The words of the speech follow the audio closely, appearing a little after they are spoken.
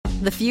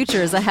The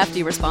future is a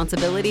hefty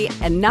responsibility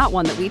and not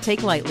one that we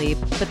take lightly,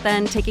 but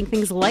then taking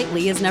things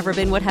lightly has never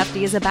been what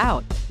Hefty is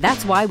about.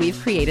 That's why we've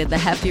created the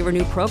Hefty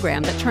Renew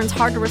program that turns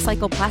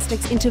hard-to-recycle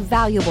plastics into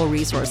valuable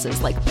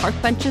resources like park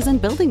benches and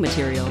building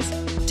materials.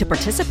 To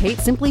participate,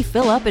 simply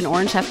fill up an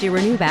orange Hefty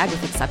Renew bag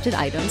with accepted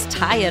items,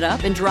 tie it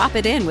up, and drop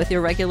it in with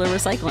your regular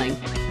recycling.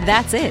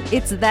 That's it.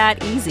 It's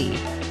that easy.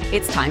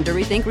 It's time to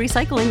rethink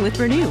recycling with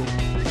Renew.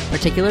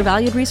 Particular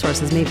valued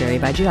resources may vary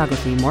by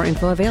geography. More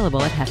info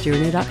available at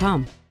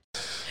heftyrenew.com.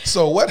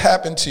 So what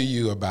happened to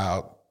you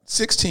about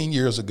 16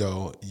 years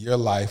ago? Your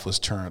life was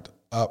turned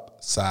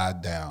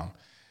upside down,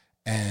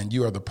 and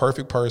you are the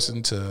perfect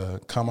person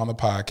to come on the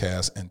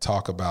podcast and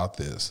talk about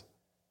this.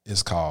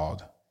 It's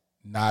called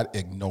Not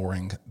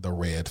Ignoring the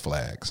Red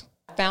Flags.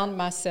 I found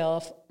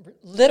myself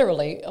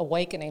literally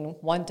awakening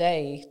one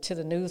day to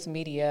the news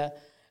media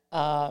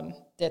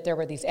that there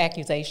were these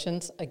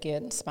accusations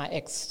against my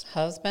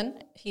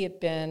ex-husband. He had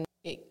been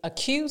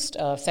accused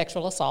of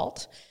sexual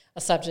assault,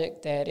 a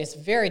subject that is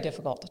very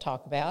difficult to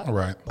talk about.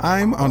 Right.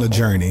 I'm on a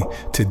journey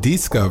to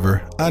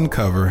discover,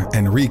 uncover,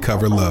 and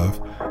recover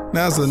love.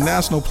 Now, as a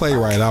national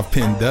playwright, I've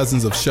penned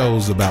dozens of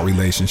shows about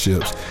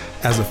relationships.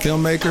 As a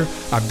filmmaker,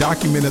 I've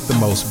documented the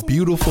most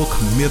beautiful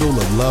committal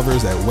of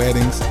lovers at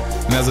weddings.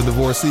 And as a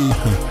divorcee,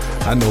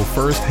 I know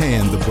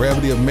firsthand the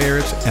brevity of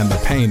marriage and the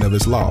pain of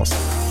its loss.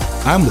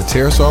 I'm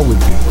Laterisar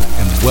Whitfield,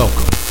 and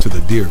welcome to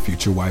the Dear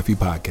Future Wifey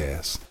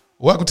podcast.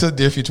 Welcome to the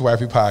Dear Future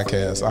Wifey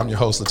podcast. I'm your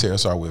host,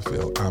 Laterisar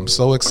Whitfield. I'm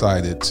so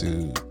excited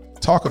to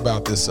talk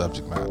about this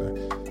subject matter.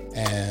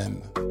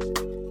 And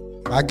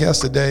my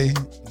guest today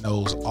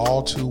knows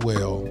all too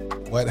well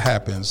what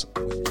happens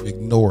when you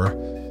ignore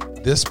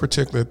this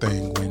particular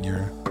thing when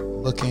you're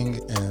looking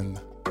and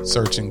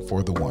searching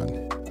for the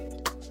one.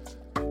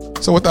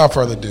 So without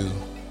further ado,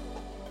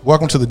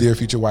 welcome to the Dear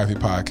Future Wifey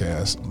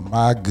podcast.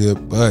 My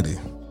good buddy,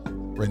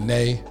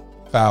 Renee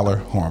Fowler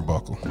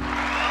Hornbuckle.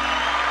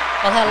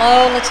 Well,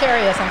 hello,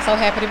 Latarius. I'm so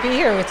happy to be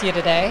here with you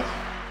today.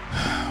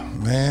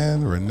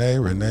 Man, Renee.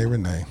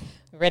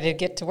 Ready to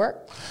get to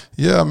work?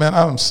 Yeah, man,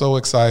 I'm so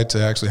excited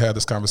to actually have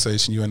this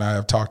conversation. You and I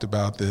have talked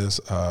about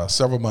this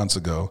several months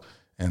ago,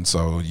 and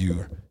so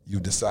you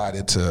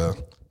decided to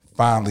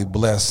finally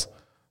bless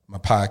my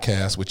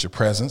podcast with your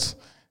presence,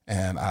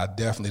 and I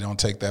definitely don't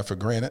take that for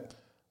granted.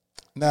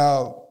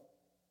 Now,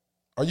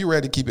 are you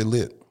ready to keep it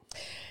lit?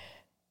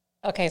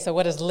 Okay, so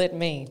what does lit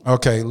mean?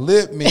 Okay,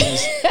 lit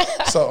means,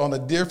 so on the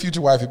Dear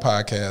Future Wifey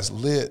podcast,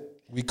 lit,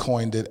 we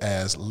coined it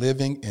as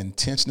living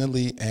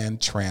intentionally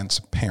and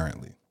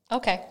transparently.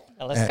 Okay,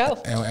 well, let's go.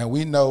 And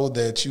we know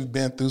that you've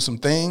been through some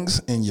things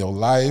in your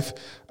life.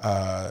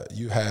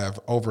 You have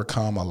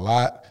overcome a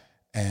lot,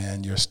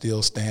 and you're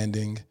still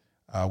standing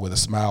with a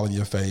smile on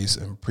your face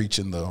and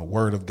preaching the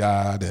word of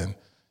God. And,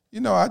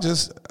 you know, I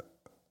just,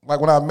 like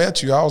when I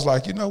met you, I was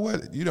like, you know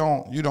what, you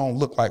don't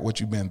look like what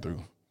you've been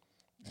through.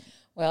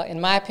 Well,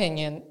 in my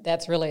opinion,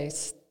 that's really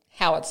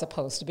how it's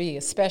supposed to be,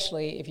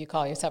 especially if you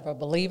call yourself a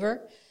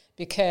believer,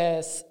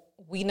 because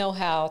we know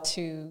how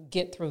to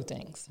get through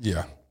things.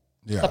 Yeah.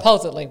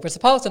 Supposedly. We're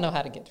supposed to know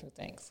how to get through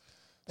things.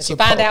 But you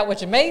find out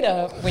what you're made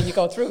of when you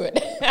go through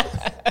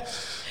it.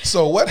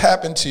 So what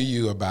happened to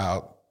you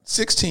about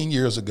 16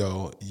 years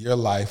ago? Your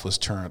life was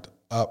turned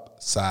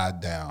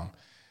upside down,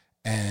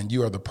 and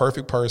you are the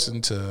perfect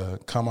person to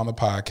come on the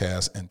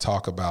podcast and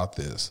talk about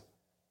this.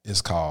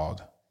 It's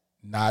called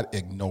Not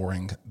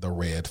Ignoring the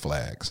Red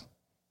Flags,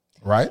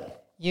 right?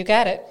 You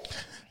got it.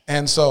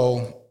 And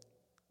so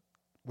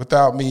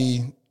without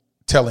me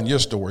telling your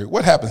story,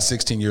 what happened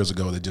 16 years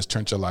ago that just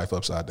turned your life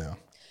upside down?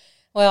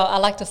 Well, I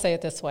like to say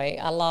it this way.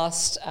 I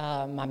lost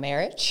my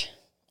marriage,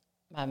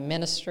 my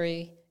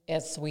ministry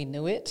as we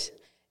knew it,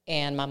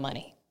 and my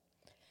money.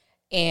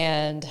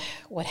 And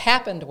what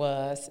happened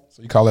was...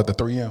 So you call that the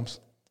 3 M's?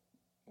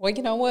 Well,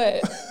 you know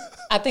what?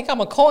 I think I'm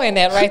going to coin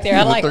that right there.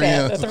 I like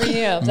that, the 3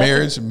 M's.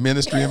 Marriage,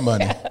 ministry, and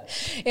money.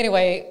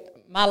 Anyway,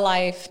 my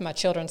life, my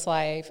children's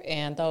life,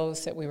 and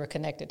those that we were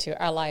connected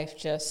to, our life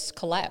just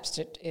collapsed.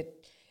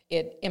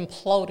 It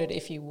imploded,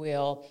 if you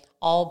will,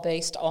 all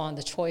based on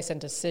the choice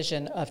and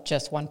decision of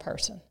just one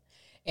person.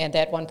 And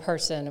that one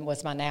person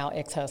was my now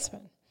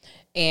ex-husband.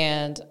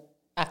 And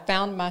I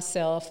found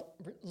myself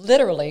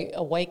literally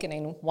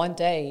awakening one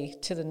day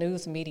to the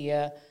news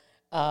media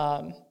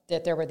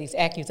that there were these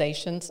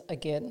accusations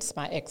against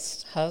my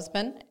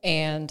ex-husband,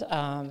 and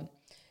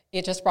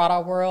it just brought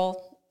our world,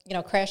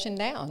 crashing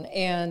down.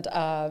 And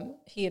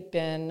he had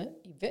been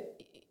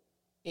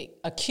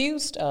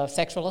accused of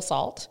sexual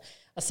assault,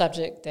 a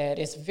subject that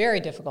is very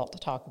difficult to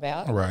talk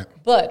about. Right.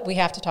 But we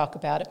have to talk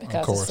about it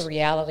because it's the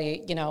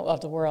reality,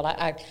 of the world.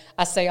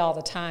 I say all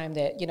the time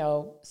that,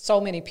 so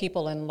many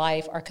people in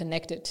life are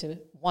connected to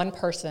one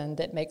person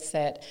that makes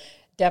that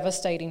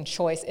devastating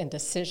choice and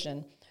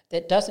decision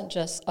that doesn't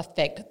just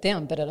affect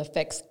them, but it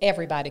affects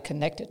everybody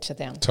connected to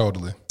them.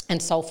 Totally.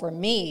 And so for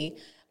me,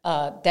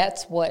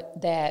 that's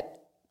what that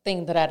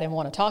thing that I didn't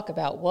want to talk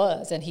about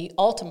was. And he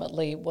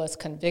ultimately was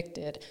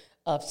convicted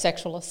of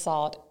sexual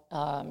assault,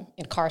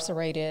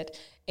 incarcerated.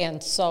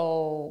 And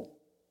so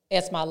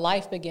as my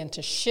life began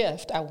to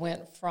shift, I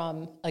went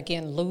from,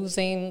 again,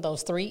 losing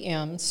those 3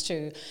 M's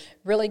to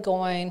really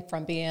going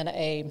from being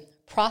a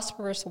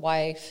prosperous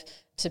wife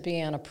to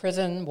being a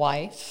prison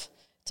wife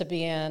to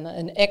being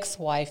an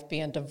ex-wife,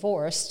 being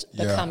divorced,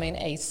 becoming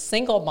a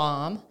single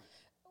mom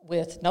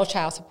with no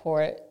child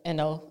support and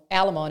no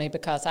alimony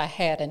because I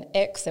had an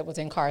ex that was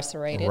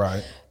incarcerated.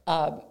 Right.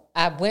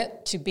 I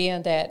went to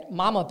being that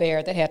mama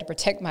bear that had to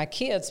protect my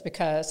kids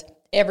because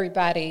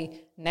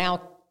everybody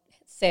now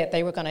said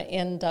they were going to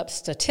end up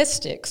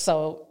statistics.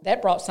 So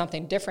that brought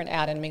something different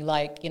out in me,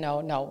 like,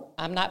 no,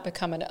 I'm not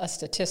becoming a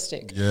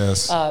statistic.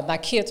 Yes. My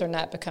kids are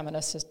not becoming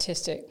a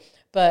statistic.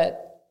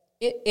 But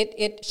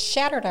it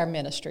shattered our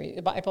ministry.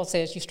 The Bible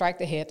says you strike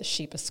the head, the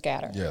sheep is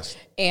scattered. Yes.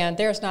 And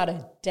there's not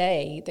a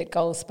day that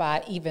goes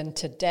by, even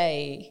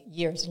today,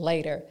 years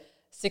later,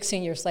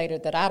 16 years later,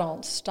 that I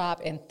don't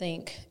stop and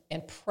think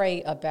and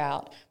pray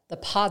about the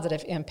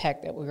positive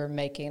impact that we were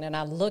making. And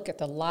I look at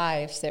the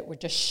lives that were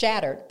just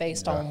shattered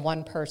based on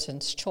one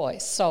person's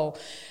choice. So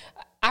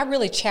I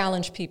really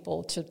challenge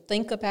people to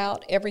think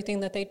about everything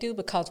that they do,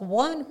 because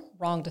one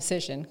wrong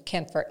decision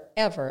can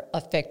forever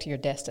affect your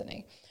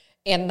destiny.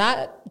 And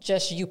not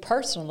just you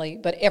personally,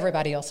 but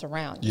everybody else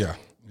around you.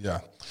 Yeah.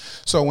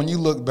 So when you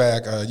look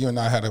back, you and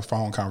I had a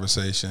phone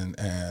conversation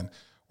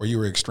where you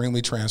were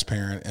extremely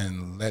transparent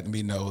and letting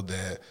me know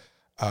that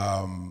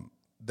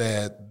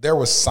that there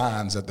were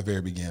signs at the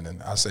very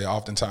beginning. I say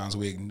oftentimes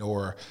we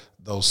ignore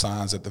those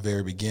signs at the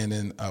very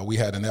beginning. We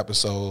had an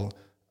episode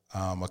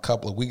a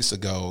couple of weeks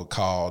ago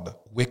called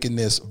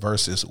Wickedness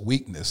versus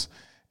Weakness.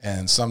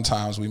 And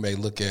sometimes we may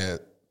look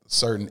at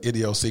certain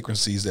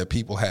idiosyncrasies that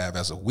people have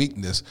as a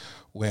weakness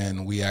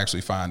when we actually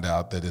find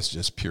out that it's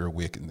just pure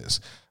wickedness.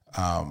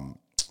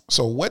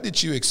 So what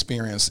did you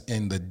experience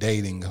in the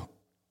dating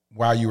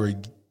while you were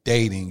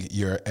dating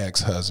your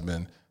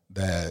ex-husband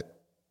that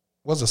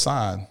was a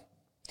sign?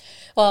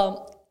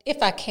 Well,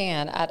 if I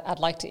can, I'd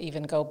like to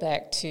even go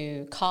back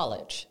to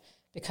college,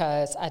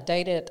 because I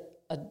dated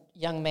a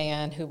young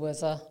man who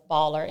was a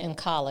baller in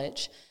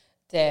college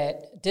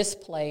that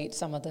displayed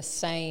some of the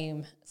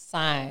same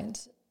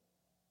signs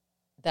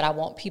that I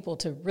want people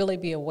to really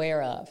be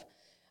aware of,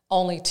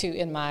 only to,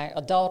 in my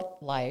adult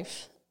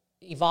life,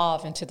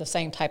 evolve into the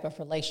same type of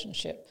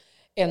relationship.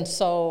 And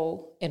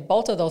so in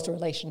both of those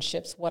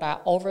relationships, what I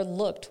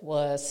overlooked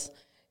was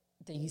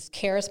these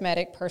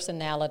charismatic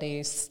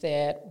personalities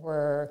that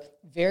were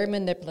very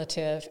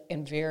manipulative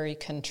and very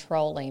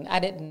controlling. I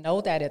didn't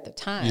know that at the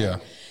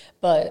time,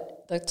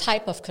 but the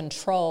type of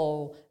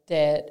control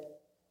that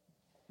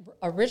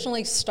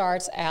originally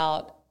starts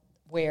out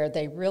where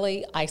they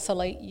really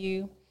isolate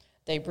you,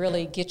 they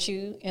really get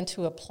you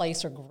into a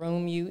place or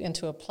groom you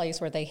into a place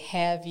where they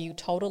have you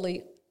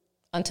totally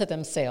unto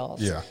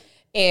themselves. Yeah.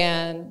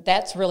 And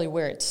that's really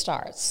where it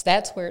starts.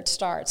 That's where it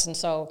starts. And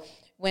so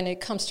when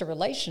it comes to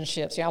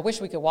relationships, I wish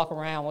we could walk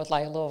around with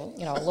like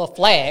little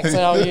flags,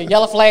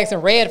 yellow flags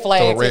and red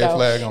flags. Throw a red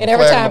flag on and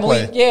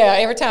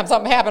every time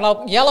something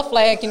happens, yellow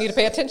flag, you need to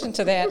pay attention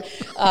to that.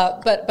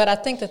 But I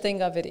think the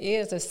thing of it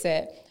is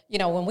that,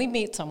 when we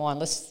meet someone,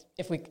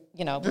 we're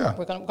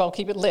going to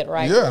keep it lit,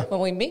 right? Yeah. When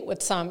we meet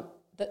with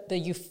the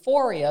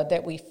euphoria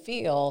that we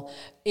feel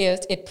is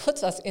it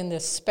puts us in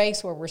this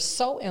space where we're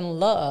so in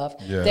love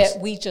that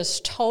we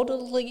just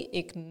totally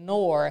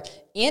ignore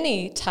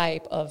any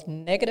type of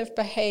negative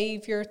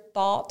behavior,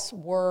 thoughts,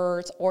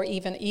 words, or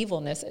even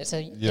evilness, as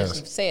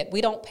you've said. We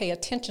don't pay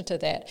attention to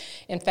that.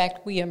 In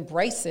fact, we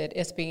embrace it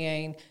as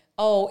being,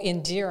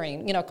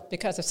 endearing,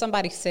 because if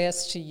somebody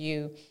says to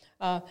you,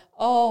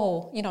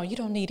 you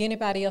don't need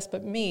anybody else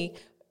but me,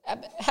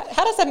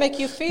 how does that make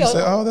you feel? You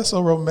say, that's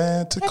so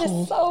romantic. That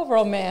is so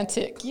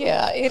romantic.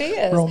 Yeah, it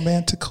is.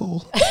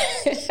 Romantical.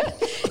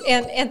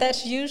 and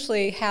that's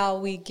usually how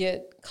we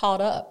get caught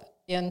up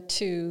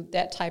into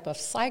that type of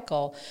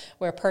cycle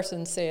where a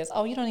person says,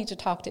 you don't need to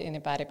talk to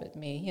anybody but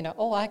me.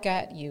 I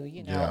got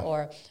you,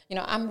 or,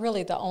 I'm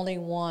really the only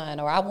one,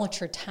 or I want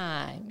your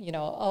time,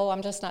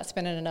 I'm just not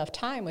spending enough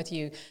time with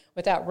you,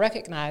 without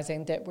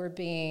recognizing that we're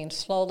being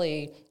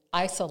slowly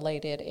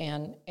isolated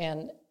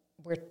and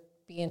we're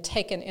being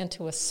taken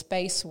into a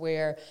space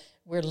where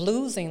we're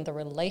losing the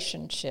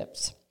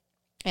relationships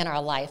in our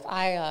life.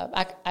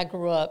 I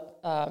grew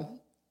up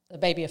the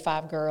baby of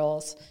 5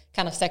 girls,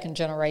 kind of second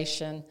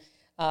generation.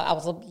 I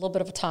was a little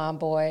bit of a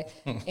tomboy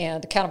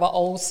and kind of an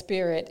old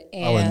spirit.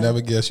 And I would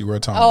never guess you were a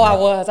tomboy. Oh,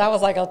 I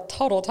was like a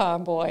total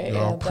tomboy.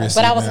 But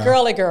I was a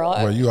girly girl.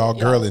 Well, you all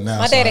girly now.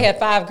 My daddy had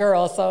 5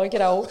 girls,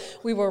 so,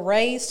 we were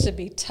raised to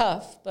be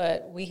tough,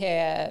 but we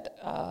had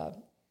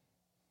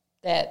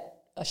that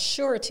a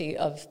surety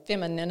of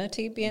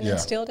femininity being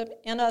instilled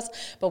in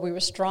us, but we were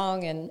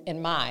strong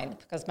in mind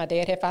because my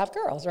dad had 5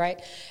 girls, right?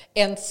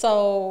 And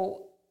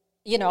so,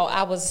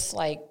 I was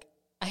like,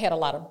 I had a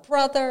lot of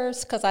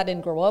brothers because I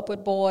didn't grow up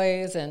with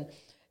boys. And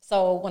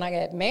so when I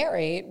got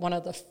married, one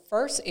of the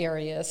first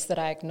areas that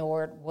I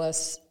ignored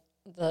was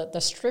the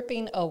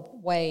stripping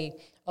away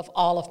of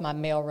all of my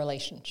male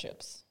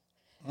relationships.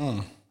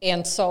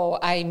 And so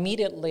I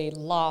immediately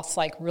lost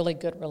like really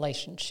good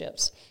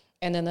relationships.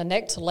 And then the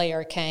next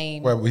layer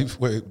came. Well, we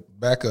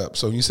back up.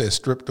 So you said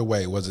stripped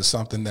away. Was it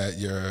something that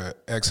your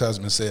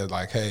ex-husband said,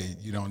 like, hey,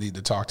 you don't need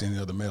to talk to any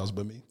other males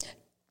but me?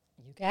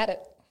 You got it.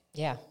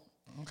 Yeah.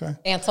 Okay.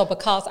 And so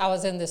because I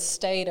was in this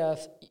state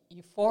of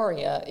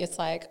euphoria, it's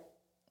like,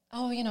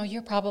 oh,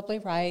 you're probably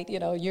right.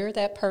 You're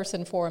that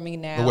person for me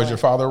now. But was your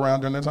father around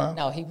during that time?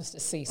 No, he was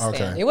deceased Okay.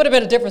 then. It would have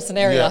been a different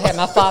scenario had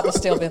my father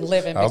still been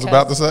living. I was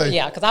about to say.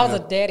 Yeah, because I was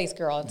a daddy's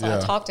girl, and so I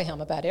talked to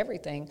him about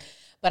everything.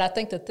 But I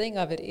think the thing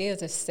of it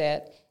is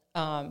that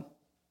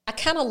I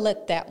kind of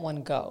let that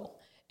one go.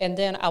 And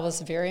then I was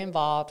very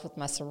involved with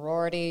my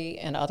sorority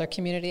and other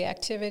community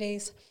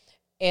activities.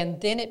 And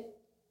then it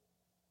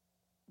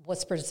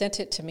was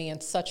presented to me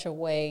in such a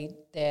way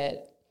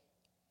that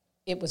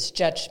it was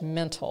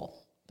judgmental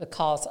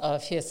because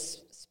of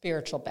his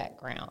spiritual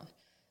background.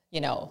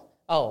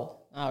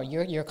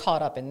 You're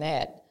caught up in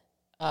that.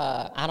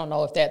 I don't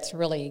know if that's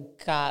really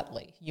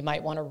godly. You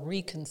might want to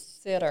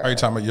reconsider. Are you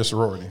talking about your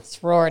sorority?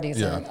 Sororities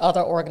and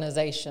other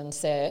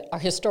organizations that are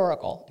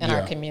historical in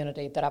our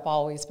community that I've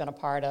always been a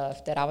part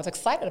of, that I was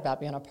excited about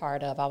being a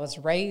part of. I was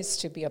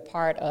raised to be a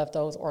part of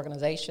those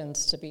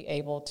organizations to be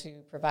able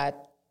to provide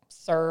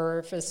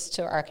service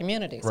to our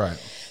communities. Right.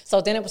 So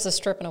then it was a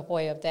stripping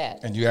away of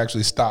that. And you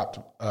actually stopped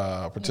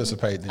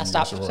participating in your sorority.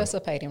 I stopped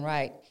participating,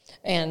 right.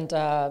 And,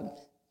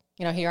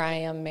 here I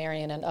am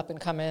marrying an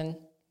up-and-coming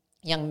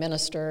young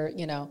minister,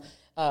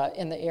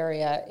 in the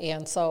area.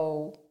 And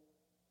so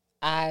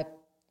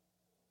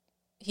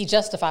he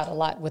justified a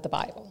lot with the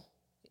Bible.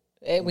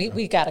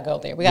 We got to go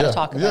there. We got to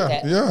talk about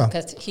that. Yeah.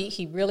 Because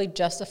he really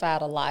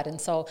justified a lot. And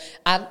so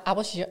I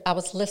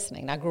was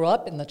listening. I grew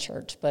up in the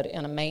church, but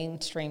in a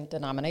mainstream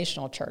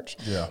denominational church.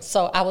 Yeah.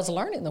 So I was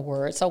learning the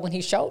word. So when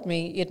he showed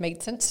me, it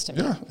made sense to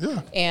me.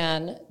 Yeah.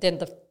 And then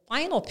the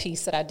final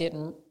piece that I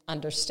didn't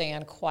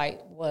understand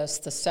quite was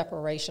the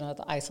separation of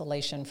the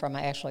isolation from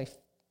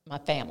my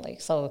family.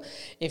 So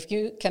if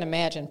you can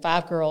imagine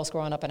 5 girls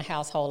growing up in a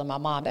household and my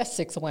mom, that's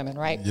 6 women,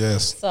 right?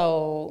 Yes.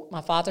 So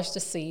my father's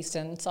deceased,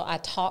 and so I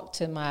talk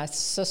to my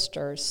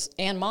sisters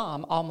and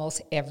mom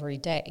almost every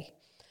day.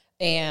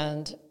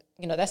 And,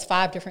 that's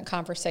 5 different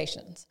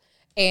conversations.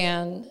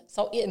 And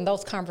so in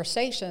those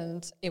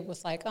conversations, it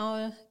was like,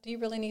 oh, do you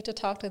really need to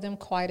talk to them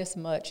quite as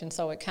much? And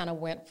so it kind of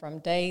went from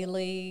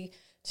daily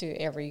to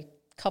every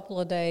couple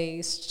of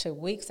days to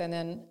weeks. And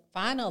then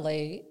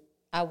finally,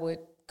 I would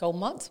go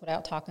months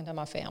without talking to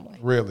my family.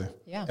 Really?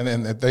 Yeah. And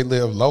then they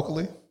live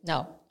locally?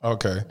 No.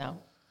 Okay. No.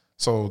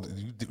 So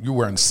you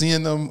weren't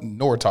seeing them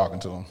nor talking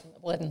to them?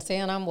 Wasn't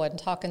seeing them, wasn't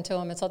talking to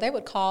them. And so they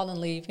would call and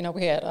leave.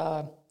 We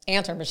had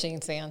answering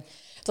machines then.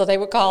 So they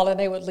would call and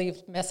they would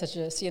leave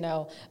messages,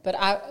 But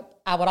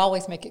I would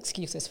always make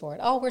excuses for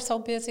it. Oh, we're so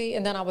busy.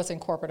 And then I was in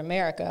corporate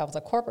America. I was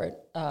a corporate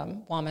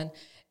woman.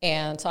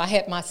 And so I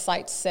had my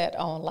sights set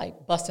on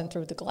like busting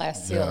through the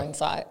glass ceiling. Yeah.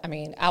 So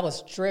I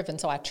was driven.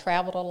 So I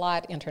traveled a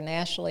lot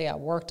internationally. I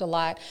worked a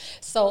lot.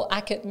 So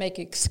I could make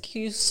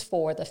excuse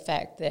for the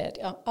fact that,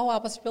 I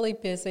was really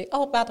busy.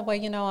 Oh, by the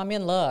way, I'm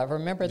in love.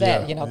 Remember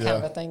that, kind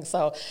of a thing.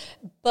 So,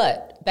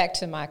 but back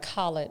to my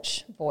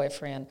college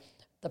boyfriend,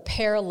 the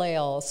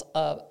parallels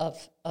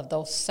of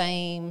those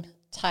same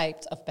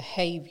types of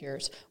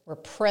behaviors were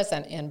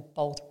present in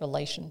both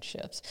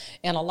relationships.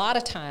 And a lot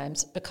of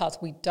times, because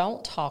we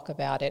don't talk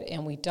about it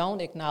and we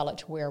don't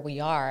acknowledge where we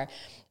are,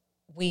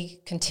 we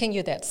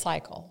continue that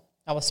cycle.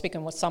 I was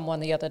speaking with someone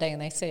the other day and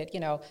they said,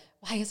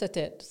 why is it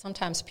that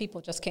sometimes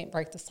people just can't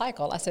break the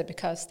cycle? I said,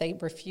 because they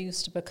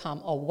refuse to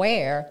become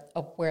aware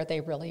of where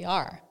they really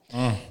are.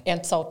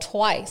 And so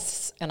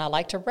twice, and I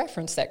like to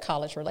reference that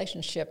college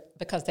relationship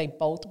because they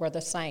both were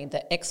the same.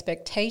 The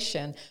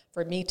expectation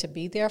for me to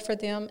be there for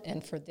them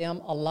and for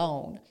them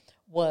alone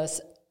was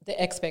the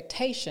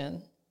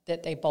expectation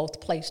that they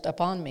both placed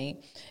upon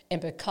me. And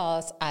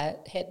because I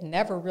had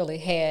never really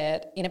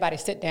had anybody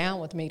sit down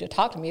with me to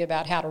talk to me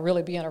about how to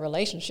really be in a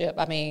relationship,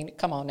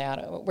 come on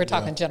now, we're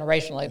talking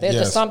generationally. There's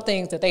just some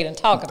things that they didn't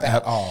talk about.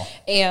 At all.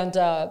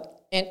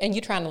 And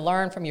you're trying to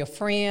learn from your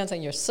friends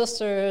and your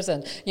sisters,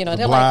 and the they're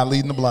blind like,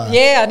 leading the blind.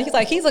 Yeah, and he's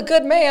like, he's a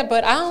good man,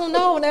 but I don't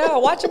know now.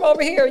 Watch him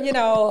over here,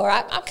 or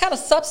I'm kind of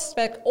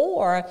suspect.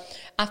 Or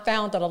I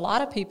found that a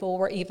lot of people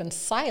were even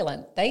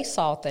silent. They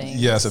saw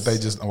things. Yes, if they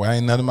just,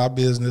 ain't none of my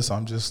business.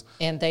 I'm just.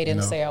 And they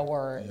didn't say a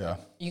word. Yeah.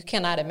 You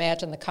cannot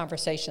imagine the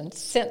conversation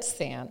since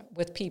then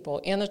with people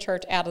in the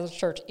church, out of the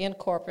church, in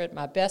corporate,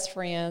 my best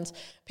friends,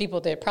 people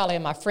that probably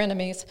are my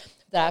frenemies,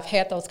 that I've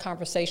had those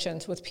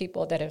conversations with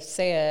people that have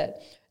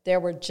said, there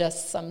were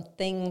just some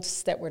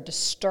things that were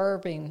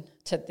disturbing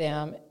to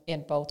them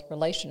in both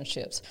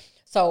relationships.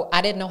 So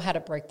I didn't know how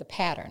to break the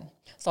pattern.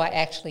 So I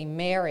actually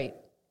married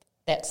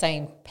that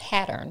same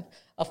pattern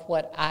of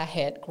what I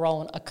had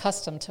grown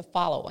accustomed to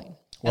following.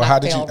 Well,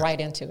 and I fell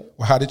right into it.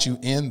 Well, how did you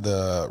end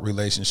the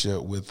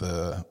relationship with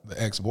the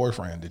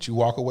ex-boyfriend? Did you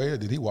walk away or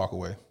did he walk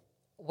away?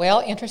 Well,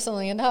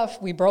 interestingly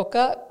enough, we broke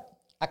up.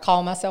 I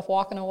called myself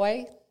walking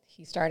away.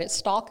 He started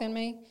stalking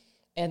me.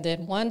 And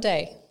then one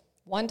day,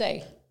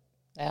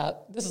 now,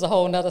 this is a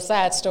whole nother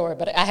side story,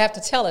 but I have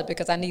to tell it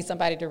because I need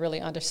somebody to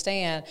really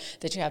understand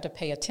that you have to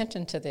pay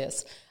attention to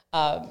this.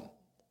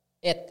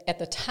 At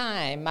the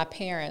time, my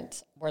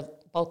parents were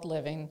both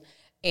living,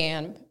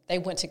 and they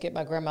went to get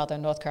my grandmother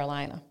in North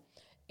Carolina.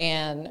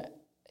 And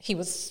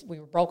we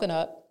were broken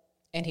up,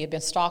 and he had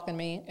been stalking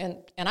me. And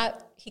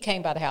he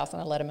came by the house,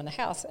 and I let him in the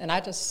house. And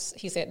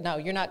he said, no,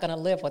 you're not going to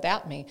live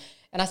without me.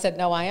 And I said,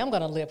 no, I am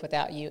going to live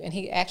without you. And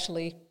he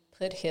actually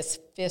put his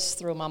fist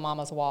through my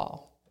mama's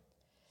wall.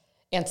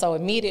 And so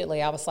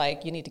immediately I was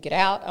like, you need to get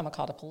out. I'm going to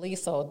call the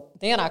police. So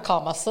then I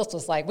called my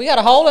sisters like, we got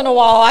a hole in the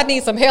wall. I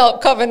need some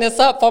help covering this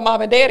up for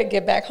mom and dad to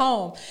get back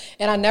home.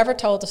 And I never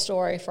told the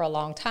story for a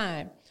long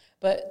time.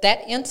 But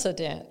that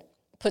incident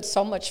put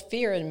so much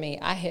fear in me.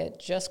 I had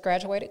just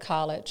graduated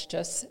college,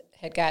 just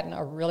had gotten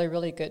a really,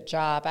 really good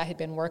job. I had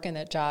been working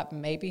that job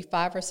maybe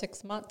 5 or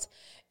 6 months.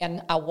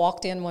 And I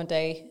walked in one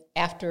day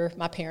after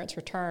my parents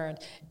returned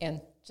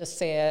and just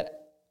said,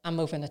 I'm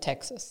moving to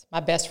Texas.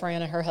 My best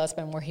friend and her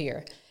husband were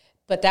here.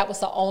 But that was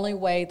the only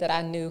way that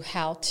I knew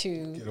how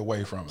to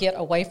get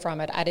away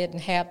from it. I didn't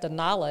have the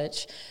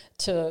knowledge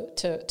to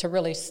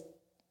really,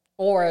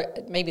 or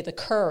maybe the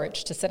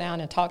courage to sit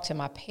down and talk to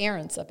my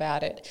parents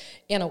about it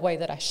in a way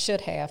that I should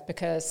have,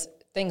 because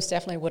things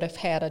definitely would have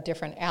had a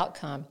different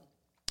outcome.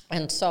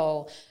 And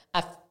so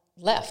I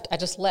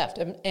just left.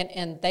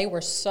 And they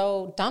were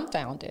so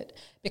dumbfounded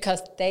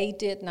because they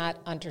did not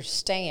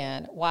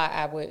understand why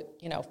I would,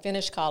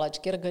 finish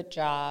college, get a good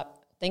job,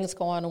 things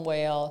going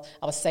well.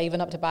 I was saving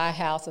up to buy a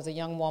house as a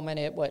young woman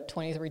at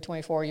 23,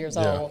 24 years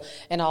old.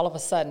 And all of a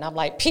sudden I'm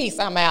like, peace,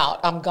 I'm out,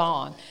 I'm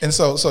gone. And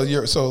so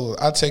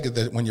I take it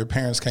that when your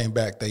parents came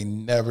back,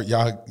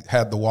 y'all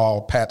had the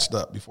wall patched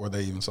up before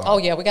they even saw it. Oh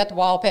yeah, we got the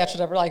wall patched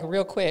up like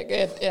real quick.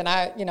 And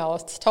I,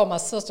 told my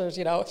sisters,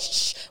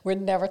 shh, we're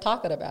never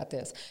talking about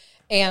this.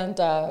 And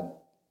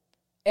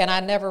I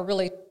never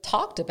really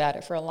talked about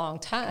it for a long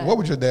time. What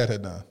would your dad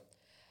have done?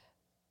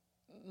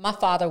 My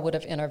father would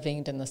have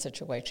intervened in the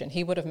situation.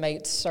 He would have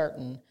made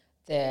certain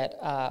that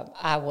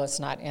I was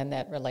not in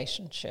that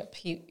relationship.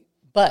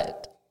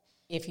 But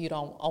if you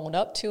don't own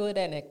up to it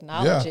and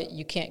acknowledge it,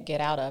 you can't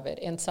get out of it.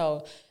 And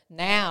so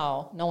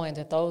now, knowing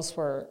that those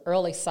were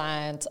early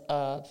signs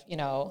of,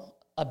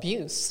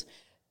 abuse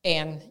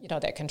and,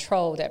 that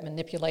control, that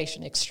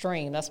manipulation,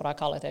 extreme, that's what I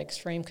call it, that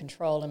extreme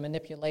control and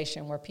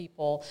manipulation where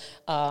people,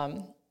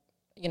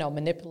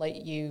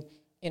 manipulate you,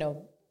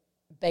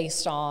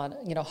 based on,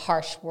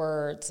 harsh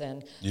words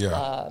and,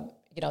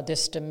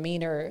 this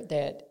demeanor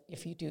that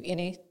if you do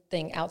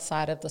anything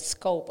outside of the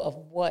scope of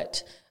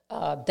what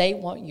they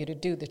want you to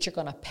do, that you're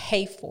going to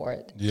pay for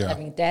it. Yeah. I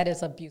mean, that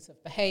is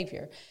abusive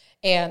behavior.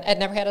 And I'd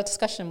never had a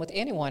discussion with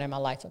anyone in my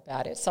life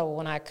about it. So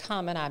when I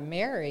come and I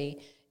marry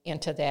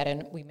into that,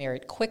 and we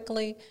married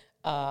quickly,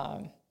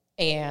 and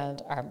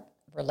our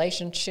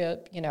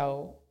relationship,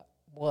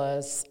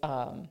 was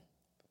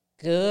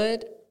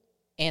good.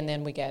 And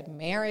then we got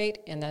married,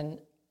 and then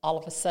all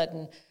of a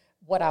sudden,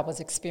 what I was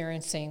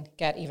experiencing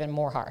got even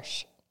more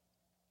harsh.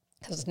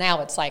 Because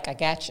now it's like, I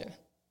got you,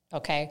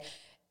 okay?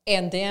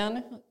 And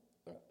then,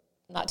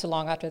 not too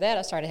long after that,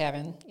 I started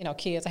having,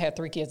 kids. I had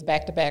 3 kids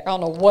back to back. I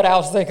don't know what I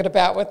was thinking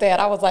about with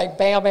that. I was like,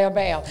 bam, bam,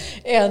 bam.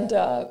 And,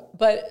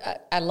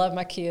 but I love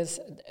my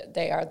kids.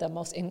 They are the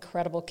most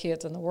incredible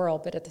kids in the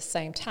world. But at the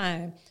same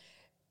time,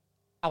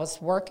 I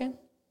was working,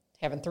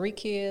 having 3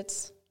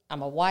 kids.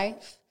 I'm a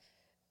wife.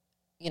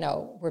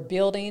 We're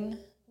building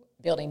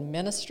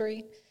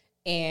ministry,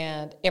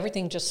 and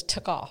everything just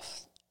took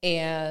off.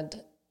 And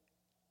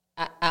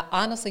I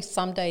honestly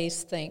some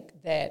days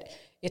think that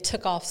it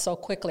took off so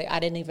quickly, I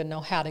didn't even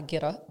know how to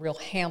get a real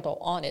handle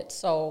on it.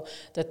 So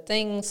the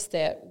things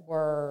that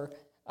were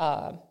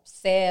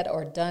said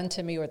or done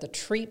to me, or the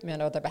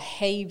treatment or the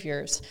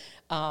behaviors,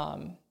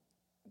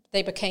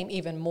 they became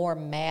even more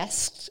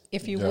masked,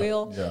 if you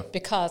will,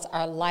 because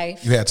our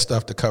life... You had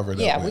stuff to cover it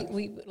up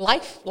with.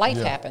 Life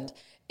happened.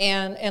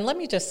 And let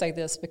me just say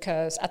this,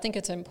 because I think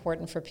it's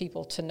important for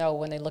people to know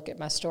when they look at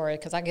my story,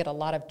 because I get a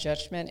lot of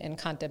judgment and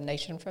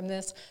condemnation from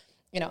this.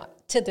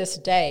 To this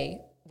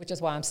day, which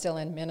is why I'm still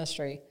in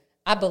ministry,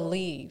 I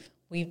believe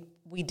we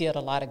did a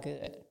lot of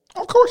good.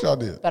 Of course y'all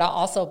did. But I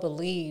also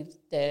believe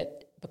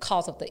that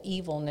because of the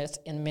evilness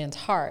in men's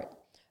heart,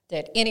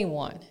 that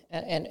anyone,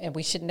 and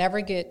we should never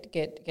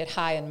get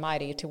high and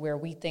mighty to where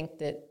we think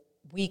that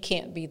we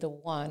can't be the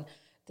one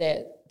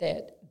that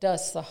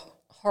does the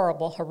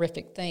horrible,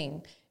 horrific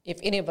thing. If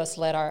any of us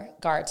let our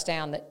guards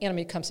down, the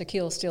enemy comes to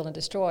kill, steal, and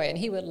destroy. And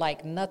he would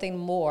like nothing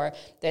more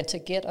than to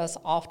get us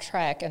off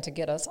track and to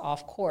get us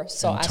off course.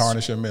 So and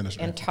tarnish your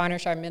ministry. And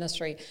tarnish our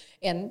ministry.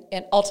 And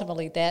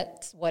ultimately,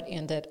 that's what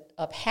ended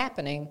up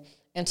happening.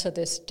 And to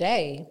this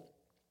day,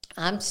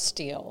 I'm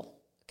still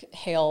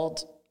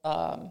held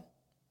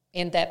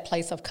in that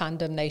place of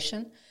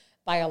condemnation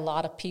by a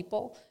lot of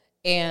people.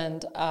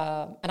 And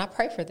I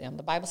pray for them.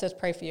 The Bible says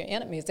pray for your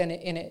enemies. And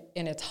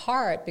it's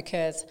hard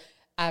because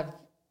I've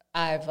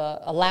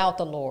allowed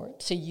the Lord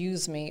to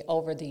use me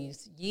over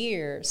these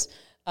years.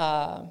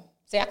 I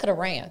could have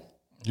ran.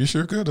 You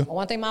sure could have.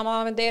 One thing my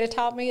mom and daddy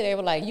taught me, they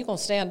were like, you're going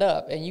to stand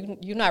up and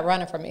you're not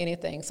running from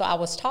anything. So I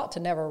was taught to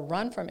never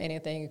run from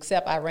anything,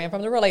 except I ran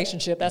from the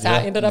relationship. That's how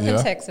I ended up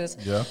in Texas.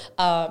 Yeah.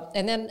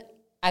 And then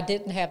I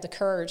didn't have the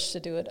courage to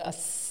do it a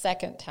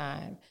second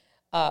time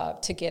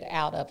to get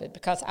out of it,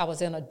 because I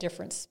was in a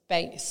different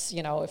space.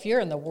 You know, if you're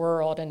in the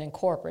world and in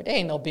corporate, it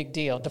ain't no big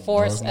deal.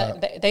 Divorce,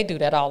 they do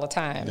that all the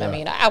time. Yeah. I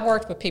mean, I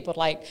worked with people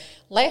like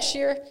last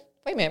year,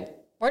 wait a minute,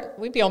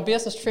 we'd be on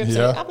business trips.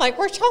 And I'm like,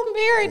 we're so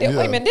married.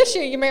 Wait a minute, this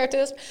year you married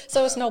this.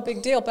 So it's no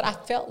big deal. But I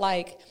felt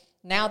like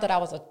now that I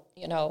was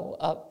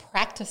a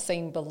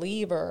practicing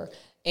believer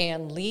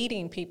and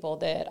leading people,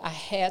 that I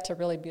had to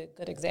really be a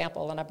good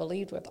example. And I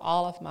believed with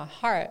all of my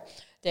heart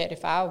that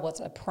if I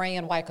was a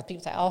praying wife, because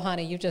people say, oh,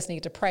 honey, you just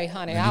need to pray,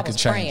 honey. I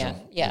was praying.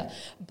 Yeah.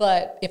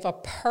 But if a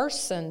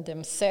person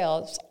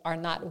themselves are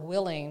not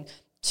willing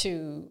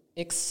to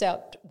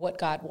accept what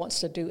God wants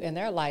to do in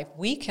their life,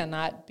 we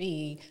cannot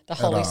be the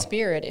Holy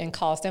Spirit and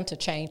cause them to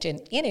change in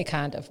any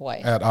kind of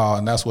way. At all.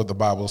 And that's what the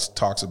Bible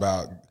talks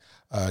about,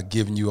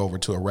 giving you over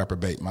to a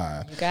reprobate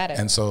mind. You got it.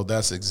 And so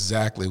that's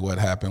exactly what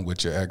happened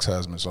with your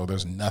ex-husband. So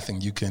there's nothing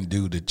you can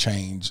do to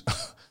change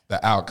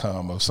the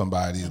outcome of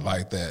somebody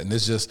like that. And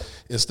it's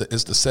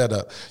the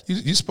setup.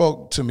 You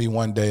spoke to me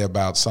one day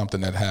about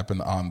something that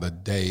happened on the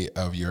day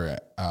of your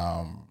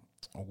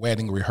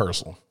wedding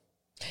rehearsal.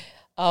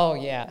 Oh,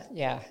 yeah.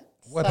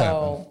 What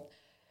happened?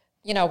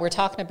 You know, we're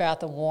talking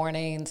about the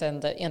warnings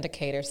and the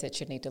indicators that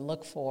you need to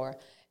look for.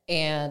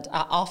 And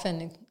I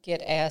often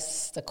get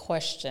asked the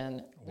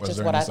question, which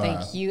is what I think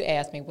you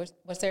asked me, was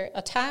there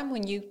a time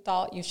when you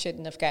thought you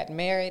shouldn't have gotten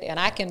married? And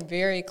I can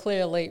very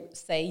clearly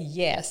say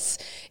yes.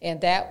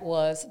 And that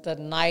was the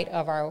night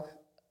of our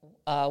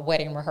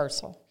wedding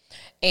rehearsal.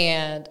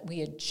 And we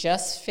had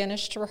just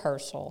finished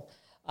rehearsal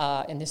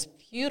in this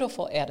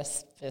beautiful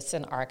edifice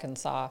in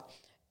Arkansas.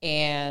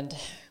 And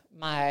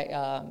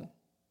my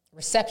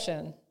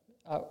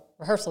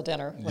rehearsal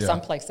dinner was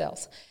someplace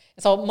else.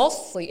 And so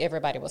mostly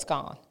everybody was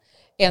gone.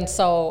 And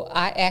so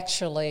I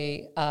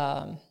actually,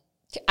 I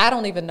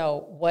don't even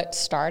know what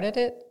started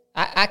it.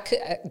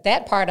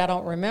 That part I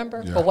don't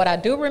remember. But what I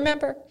do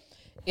remember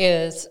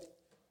is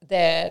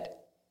that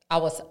I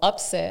was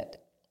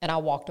upset and I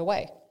walked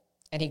away.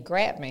 And he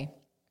grabbed me.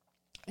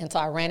 And so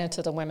I ran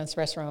into the women's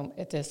restroom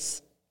at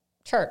this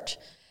church.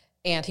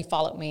 And he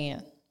followed me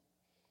in.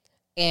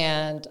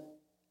 And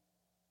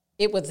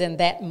it was in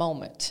that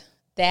moment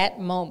that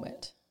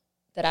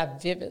I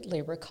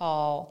vividly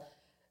recall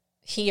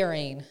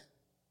hearing,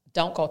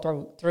 don't go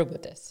through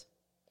with this.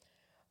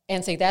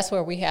 And see, that's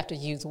where we have to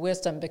use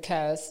wisdom,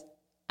 because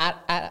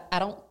I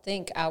don't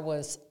think I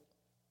was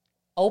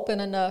open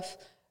enough,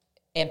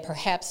 and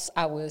perhaps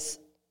I was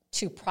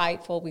too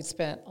prideful. We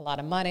spent a lot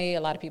of money.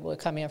 A lot of people would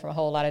come in from a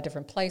whole lot of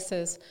different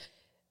places,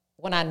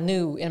 when I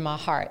knew in my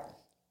heart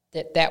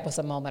that that was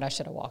a moment I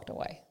should have walked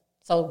away.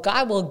 So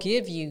God will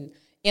give you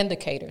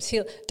indicators.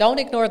 Don't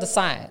ignore the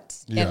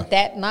signs. Yeah. And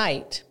that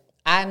night,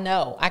 I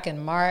know I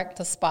can mark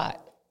the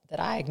spot that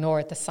I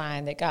ignored the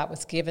sign that God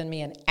was giving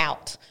me an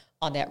out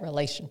on that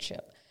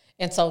relationship.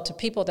 And so to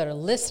people that are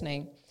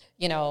listening,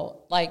 you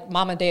know, like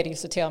mom and dad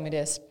used to tell me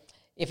this,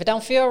 if it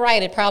don't feel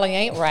right, it probably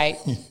ain't right.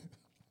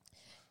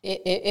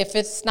 If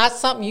it's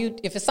something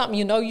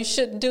you know you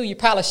shouldn't do, you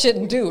probably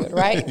shouldn't do it,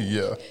 right?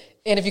 Yeah.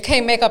 And if you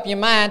can't make up your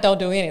mind, don't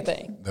do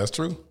anything. That's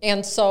true.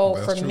 And so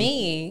for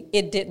me,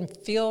 it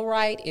didn't feel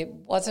right. It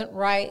wasn't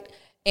right.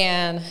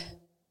 And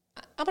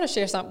I'm going to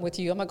share something with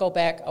you. I'm going to go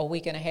back a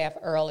week and a half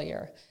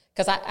earlier,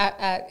 because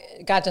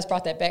God just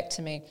brought that back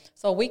to me.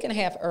 So a week and a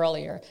half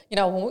earlier, you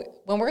know,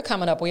 when we're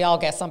coming up, we all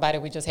got somebody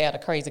we just had a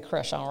crazy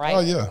crush on, right?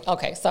 Oh, yeah.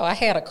 Okay, so I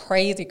had a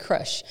crazy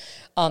crush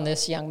on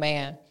this young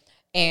man.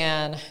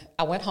 And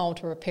I went home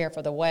to prepare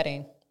for the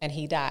wedding, and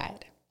he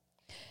died.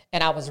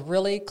 And I was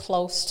really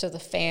close to the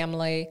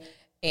family,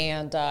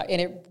 and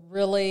it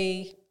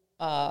really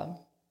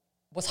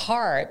was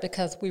hard,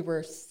 because we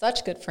were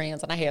such good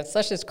friends, and I had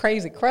such this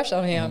crazy crush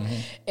on him.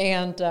 Mm-hmm.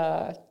 And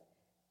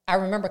I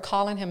remember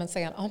calling him and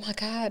saying, "Oh my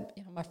God,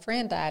 you know, my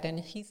friend died," and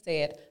he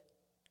said,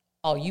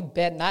 "Oh, you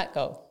better not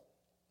go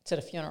to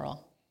the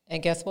funeral."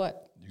 And guess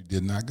what? You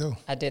did not go.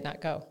 I did not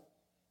go.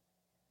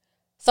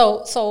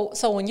 So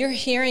when you're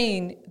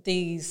hearing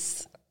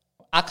these,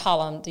 I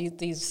call them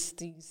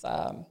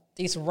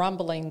these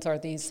rumblings,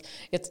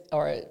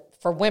 or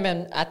for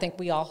women, I think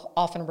we all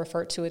often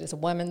refer to it as a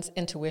woman's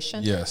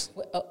intuition. Yes.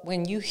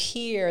 When you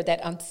hear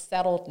that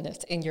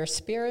unsettledness in your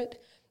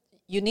spirit,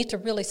 you need to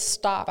really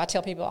stop. I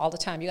tell people all the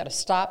time, you got to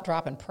stop,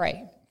 drop, and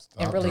pray.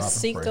 And really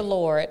seek the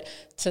Lord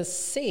to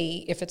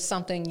see if it's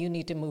something you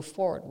need to move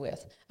forward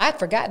with. I'd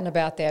forgotten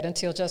about that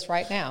until just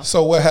right now.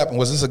 So what happened?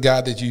 Was this a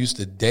guy that you used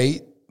to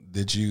date?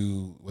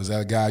 Was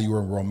that a guy you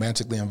were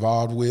romantically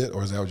involved with,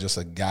 or is that just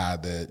a guy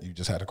that you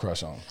just had a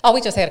crush on? Oh,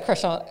 we just had a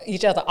crush on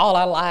each other all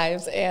our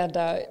lives. And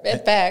in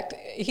fact,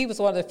 he was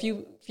one of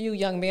the few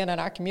young men in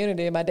our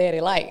community my daddy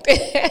liked.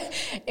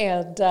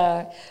 And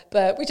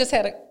but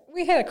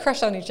we had a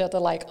crush on each other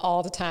like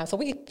all the time. So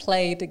we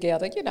played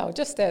together, you know,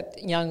 just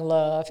that young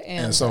love.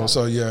 And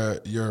so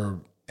your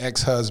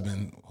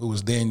ex-husband, who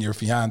was then your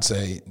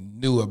fiance,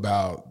 knew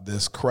about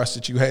this crush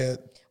that you had?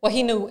 Well,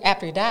 he knew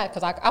after he died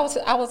because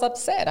I was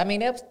upset. I mean,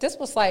 this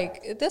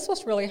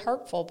was really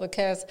hurtful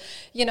because,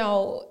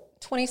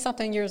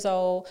 20-something years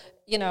old,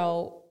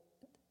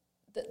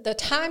 the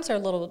times are a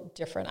little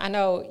different. I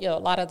know, a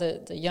lot of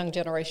the young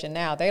generation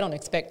now, they don't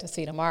expect to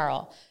see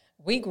tomorrow.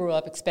 We grew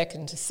up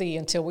expecting to see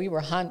until we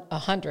were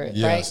 100,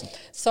 yes. right?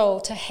 So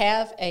to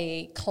have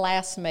a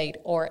classmate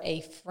or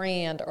a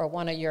friend or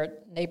one of your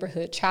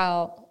neighborhood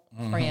child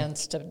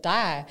friends to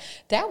die,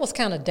 that was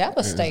kind of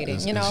devastating,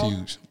 it's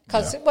huge.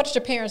 Because what did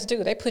your parents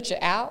do? They put you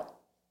out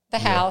the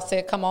house,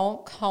 said, come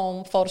on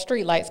home before the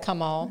street lights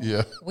come on.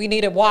 Yeah. We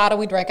needed water,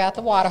 we drank out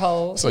the water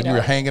hose. So you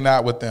were hanging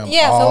out with them so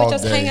all we're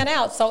just day. hanging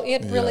out. So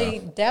it really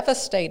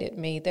devastated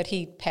me that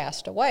he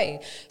passed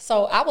away.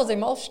 So I was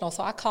emotional.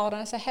 So I called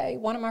and I said, hey,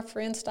 one of my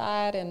friends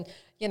died, and,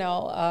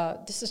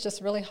 this is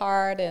just really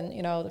hard, and,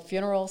 the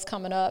funeral's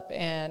coming up,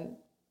 and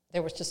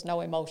there was just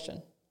no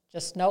emotion,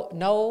 just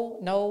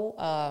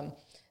no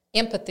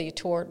empathy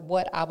toward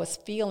what I was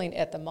feeling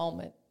at the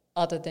moment,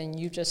 other than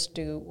you just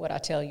do what I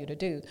tell you to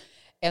do.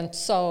 And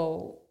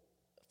so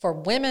for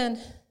women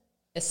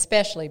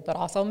especially, but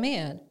also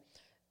men,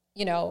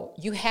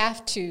 you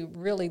have to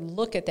really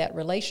look at that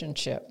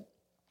relationship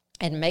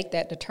and make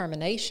that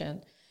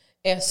determination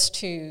as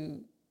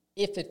to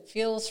if it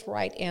feels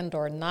right and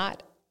or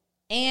not,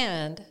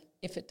 and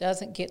if it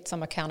doesn't get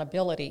some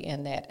accountability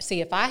in that.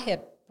 See, if I had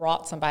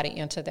brought somebody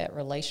into that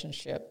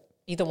relationship,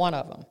 either one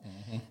of them,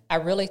 I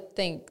really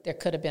think there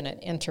could have been an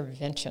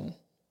intervention,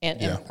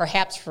 and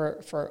perhaps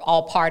for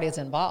all parties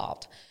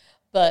involved.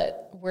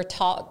 But we're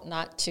taught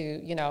not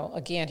to,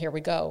 again, here we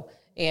go.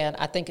 And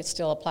I think it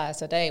still applies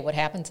today. What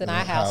happens in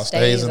our house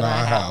stays in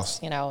our house.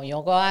 You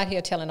don't go out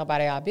here telling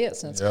nobody our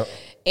business. Yep.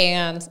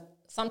 And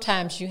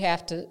sometimes you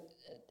have to,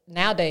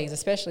 nowadays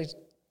especially,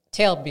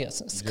 tell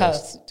business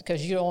because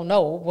you don't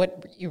know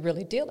what you're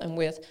really dealing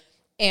with.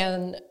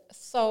 And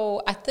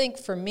so I think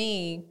for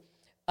me,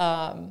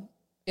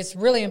 it's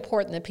really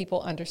important that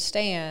people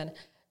understand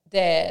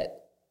that,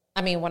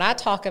 when I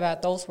talk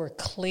about those were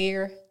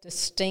clear,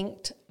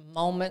 distinct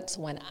moments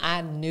when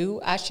I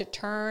knew I should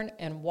turn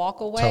and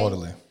walk away.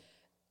 Totally.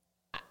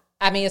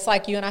 It's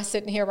like you and I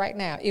sitting here right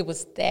now. It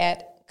was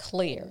that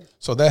clear.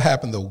 So that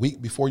happened the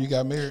week before you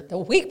got married? The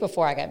week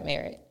before I got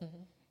married. Mm-hmm.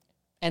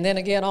 And then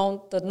again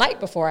on the night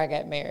before I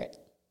got married.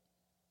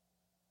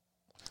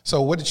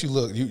 So what did you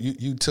look?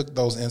 You took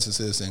those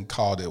instances and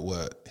called it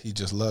what? He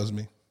just loves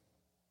me?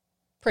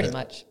 Pretty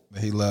much.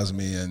 He loves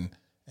me,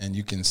 and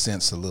you can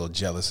sense a little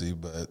jealousy,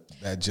 but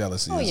that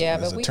jealousy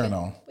is a turn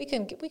on. We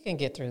can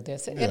get through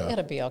this.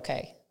 It'll be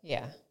okay.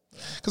 Yeah.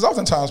 Because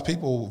oftentimes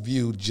people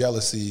view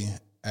jealousy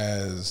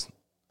as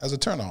a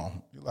turn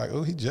on. You're like,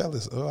 oh, he's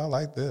jealous. Oh, I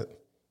like that.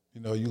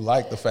 You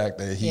like the fact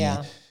that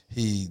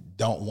he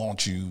don't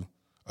want you,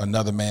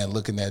 another man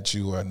looking at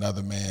you, or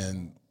another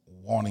man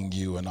wanting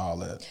you, and all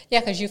that.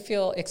 Yeah, because you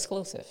feel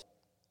exclusive.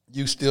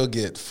 You still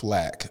get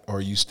flack, or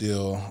you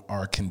still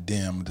are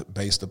condemned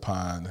based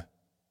upon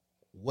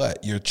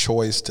what? Your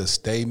choice to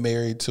stay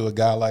married to a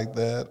guy like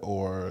that,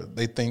 or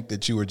they think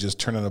that you were just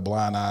turning a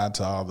blind eye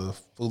to all the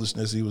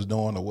foolishness he was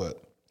doing, or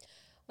what?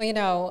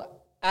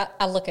 Well,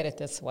 I look at it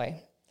this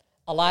way.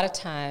 A lot of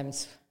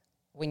times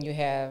when you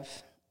have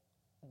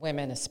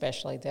women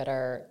especially that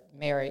are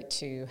married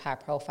to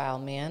high-profile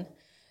men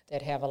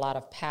that have a lot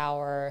of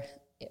power,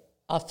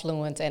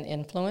 affluence, and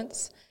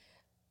influence,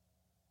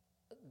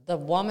 the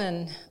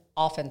woman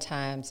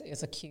oftentimes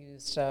is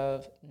accused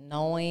of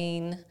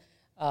knowing,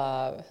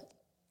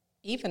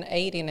 even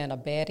aiding and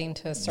abetting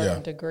to a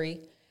certain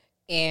degree,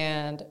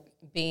 and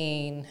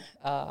being,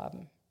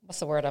 what's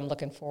the word I'm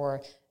looking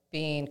for,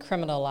 being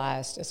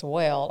criminalized as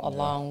well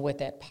along with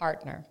that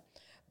partner.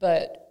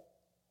 But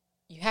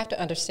you have to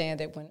understand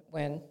that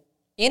when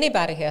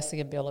anybody has the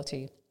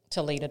ability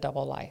to lead a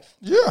double life.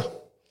 Yeah.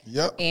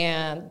 Yep.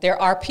 And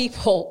there are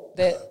people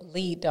that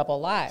lead double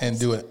lives. And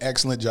do an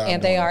excellent job.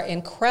 And they are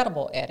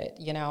incredible at it,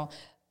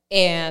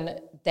 And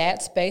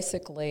that's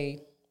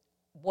basically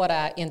what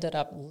I ended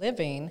up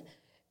living.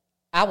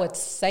 I would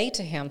say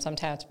to him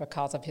sometimes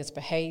because of his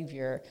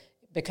behavior,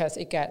 because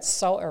it got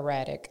so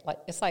erratic,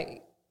 it's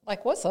like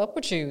what's up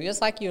with you? It's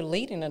like you're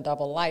leading a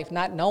double life,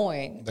 not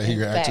knowing that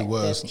he actually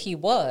was. That he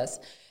was.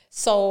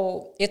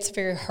 So it's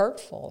very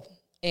hurtful,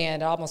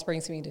 and it almost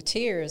brings me to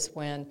tears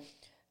when,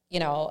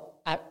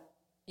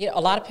 a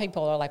lot of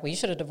people are like, well, you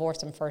should have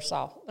divorced him first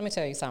off. Let me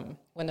tell you something.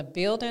 When the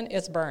building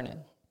is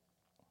burning,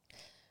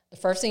 the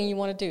first thing you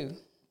want to do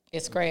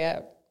is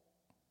grab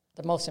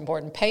the most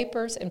important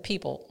papers and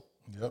people.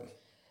 Yep.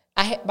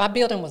 My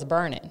building was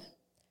burning.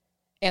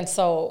 And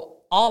so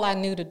all I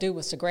knew to do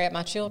was to grab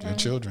my children. Your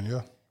children,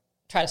 yeah.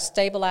 Try to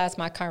stabilize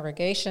my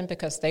congregation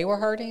because they were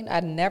hurting. I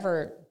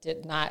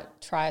did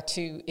not try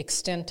to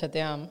extend to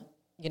them,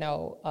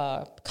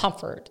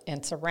 comfort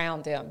and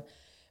surround them.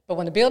 But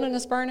when the building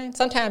is burning,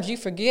 sometimes you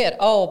forget,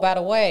 oh, by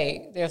the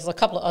way, there's a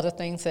couple of other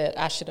things that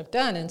I should have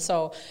done. And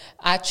so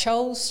I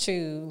chose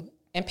to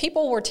And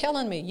people were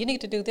telling me, you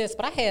need to do this.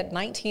 But I had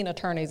 19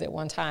 attorneys at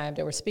one time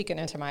that were speaking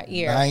into my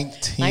ear.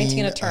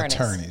 19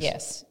 attorneys.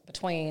 Yes,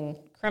 between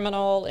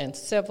criminal and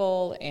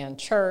civil and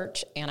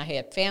church. And I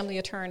had family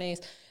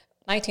attorneys,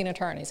 19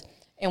 attorneys.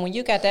 And when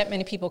you got that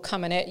many people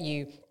coming at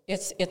you,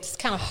 it's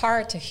kind of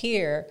hard to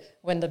hear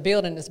when the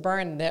building is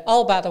burning that,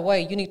 oh, by the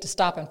way, you need to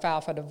stop and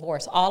file for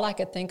divorce. All I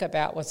could think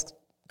about was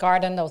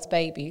guarding those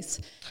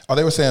babies. Oh,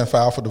 they were saying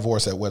file for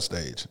divorce at what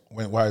stage?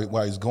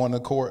 While he's going to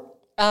court?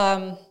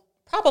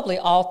 Probably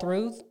all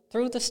through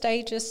the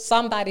stages.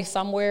 Somebody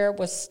somewhere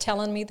was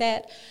telling me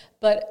that,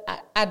 but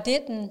I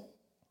didn't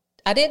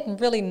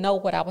really know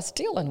what I was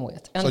dealing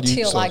with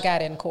until I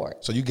got in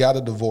court. So you got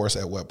a divorce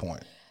at what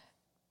point?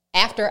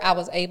 After I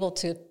was able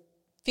to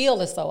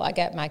feel as though I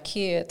got my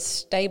kids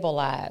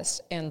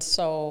stabilized, and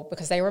so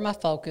because they were my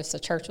focus, the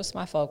church was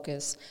my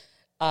focus.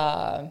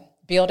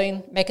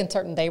 Making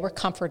certain they were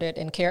comforted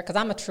and cared, because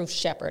I'm a true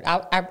shepherd.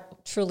 I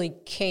truly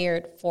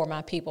cared for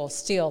my people.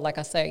 Still, like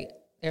I say,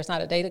 there's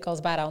not a day that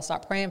goes by I don't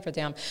start praying for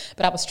them.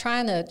 But I was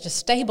trying to just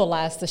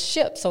stabilize the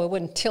ship so it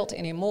wouldn't tilt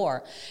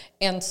anymore.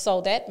 And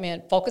so that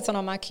meant focusing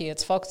on my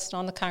kids, focusing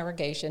on the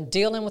congregation,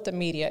 dealing with the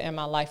media in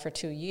my life for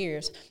 2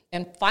 years.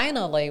 And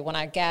finally, when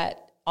I got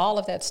all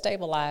of that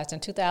stabilized in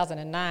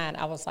 2009,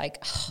 I was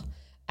like, oh,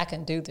 I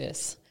can do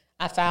this.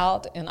 I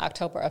filed in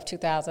October of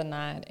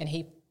 2009, and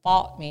he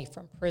fought me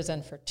from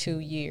prison for 2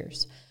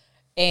 years.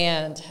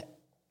 And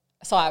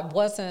so I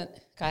wasn't,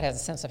 God has a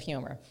sense of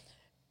humor.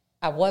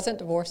 I wasn't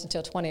divorced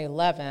until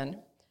 2011,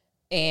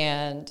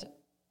 and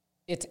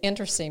it's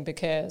interesting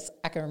because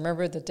I can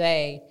remember the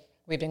day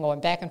we've been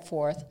going back and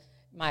forth.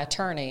 My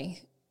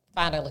attorney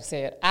finally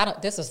said,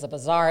 this is the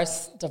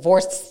bizarrest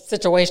divorce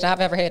situation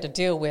I've ever had to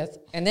deal with,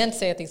 and then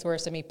said these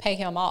words to me, pay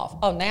him off.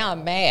 Oh, now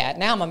I'm mad.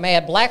 Now I'm a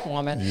mad black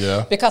woman.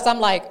 Yeah. Because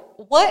I'm like,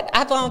 what?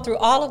 I've gone through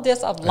all of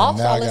this. I've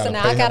lost all this, and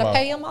now I got to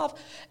pay him off.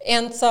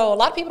 And so a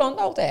lot of people don't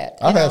know that.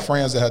 I've had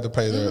friends that had to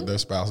pay their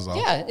spouses off.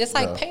 Yeah, it's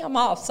like pay them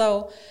off.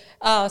 So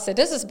I said,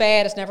 this is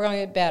bad. It's never going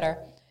to get better.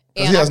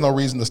 Because he has no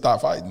reason to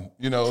stop fighting,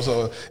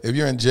 So if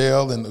you're in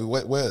jail and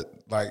wet,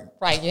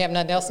 right, you have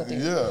nothing else to do.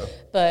 Yeah.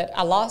 But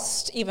I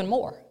lost even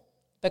more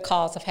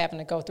because of having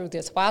to go through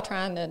this while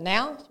trying to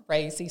now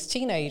raise these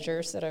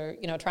teenagers that are,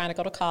 trying to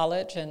go to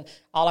college, and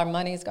all our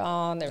money's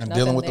gone. There's nothing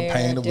dealing with there, the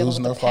pain of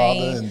losing their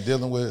father, and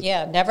dealing with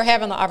never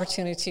having the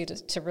opportunity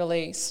to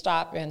really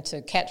stop and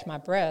to catch my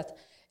breath.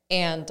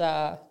 And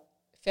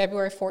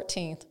February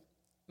 14th,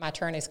 my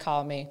attorneys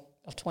called me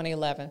of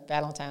 2011,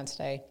 Valentine's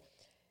Day,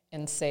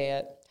 and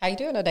said, how you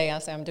doing today? I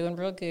said, I'm doing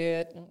real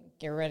good.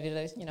 Getting ready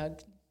to,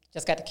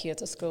 just got the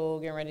kids at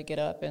school, getting ready to get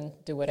up and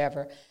do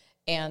whatever.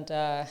 And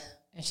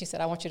she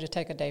said, I want you to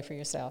take a day for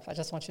yourself. I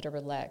just want you to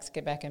relax,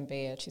 get back in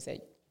bed. She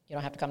said, you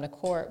don't have to come to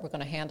court. We're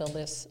going to handle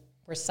this.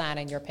 We're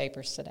signing your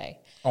papers today.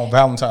 On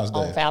Valentine's Day.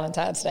 On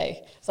Valentine's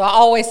Day. So I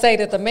always say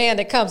that the man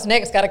that comes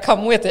next got to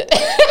come with it.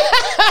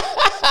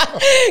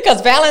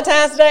 Because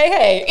Valentine's Day,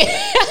 hey.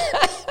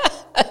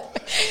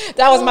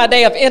 That was my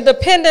day of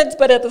independence,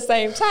 but at the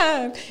same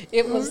time,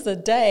 it was the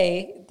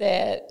day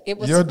that it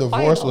was Your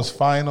divorce final. was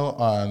final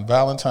on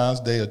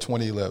Valentine's Day of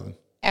 2011.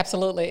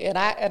 Absolutely, and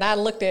I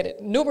looked at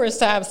it numerous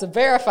times to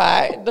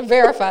verify,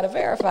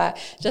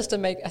 just to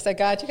make. I said,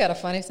 God, you got a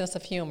funny sense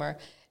of humor,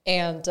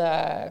 and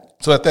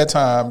so at that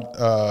time,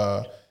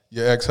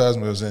 your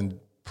ex-husband was in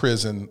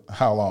prison.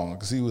 How long?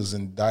 Because he was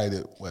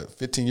indicted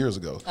 15 years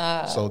ago.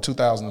 So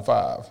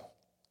 2005.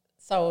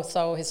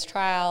 So his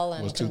trial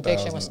and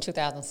conviction was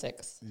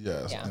 2006.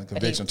 Yes, yeah. and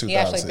conviction 2006. He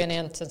actually been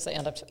in since the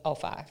end of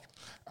 2005.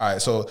 All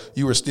right, so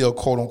you were still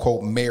quote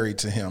unquote married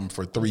to him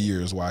for 3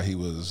 years while he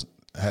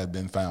had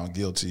been found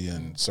guilty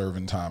and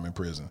serving time in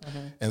prison.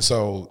 Mm-hmm. And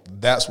so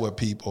that's what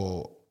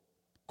people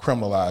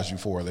criminalized you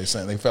for. They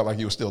felt like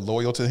you were still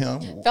loyal to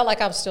him? Felt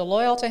like I was still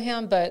loyal to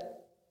him,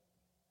 but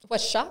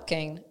what's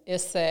shocking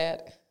is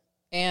that,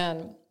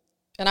 and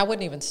I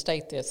wouldn't even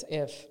state this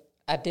if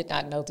I did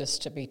not know this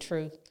to be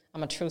true.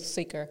 I'm a truth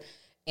seeker,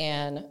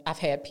 and I've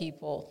had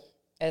people,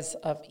 as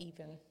of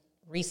even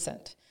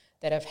recent,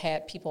 that have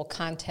had people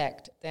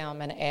contact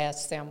them and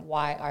ask them,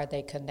 why are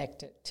they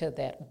connected to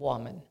that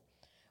woman?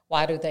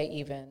 Why do they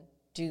even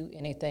do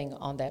anything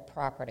on that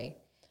property?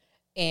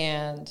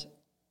 And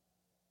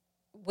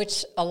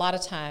which a lot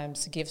of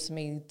times gives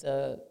me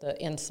the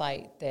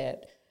insight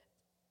that,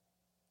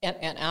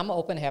 and I'm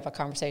open to have a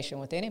conversation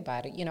with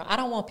anybody. I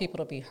don't want people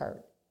to be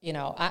hurt.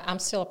 I'm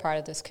still a part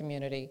of this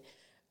community,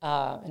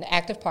 an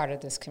active part of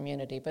this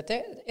community, but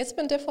it's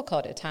been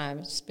difficult at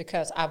times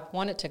because I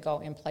wanted to go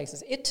in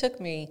places. It took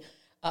me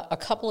a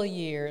couple of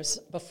years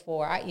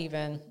before I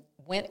even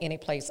went any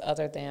place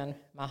other than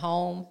my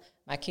home,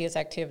 my kids'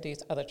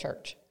 activities, or the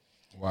church.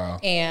 Wow.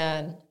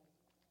 And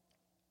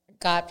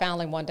God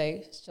finally one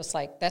day, just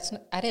like,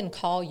 I didn't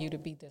call you to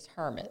be this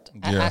hermit.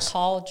 Yes. I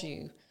called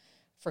you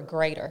for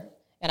greater.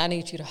 And I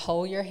need you to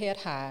hold your head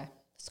high,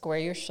 square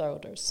your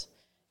shoulders,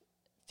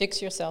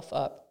 fix yourself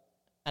up,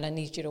 and I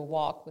need you to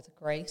walk with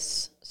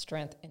grace,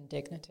 strength, and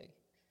dignity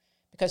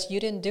because you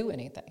didn't do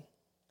anything.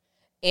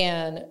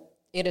 And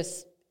it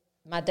is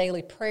my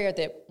daily prayer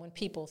that when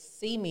people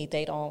see me,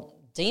 they don't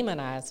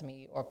demonize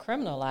me or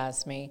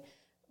criminalize me,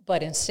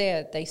 but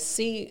instead they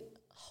see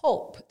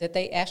hope, that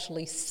they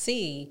actually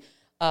see,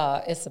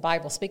 as the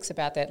Bible speaks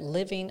about, that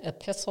living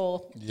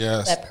epistle,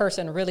 yes, that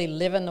person really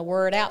living the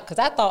word out. Because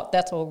I thought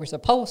that's what we're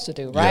supposed to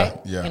do, right?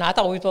 Yeah. You know, I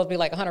thought we were supposed to be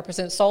like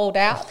 100% sold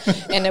out,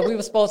 and that we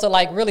were supposed to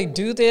like really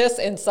do this.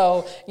 And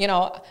so, you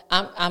know,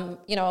 I'm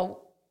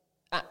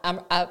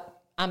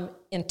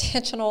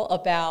intentional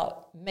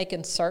about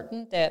making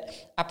certain that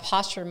I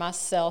posture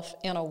myself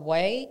in a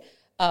way.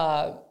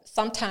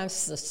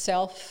 Sometimes the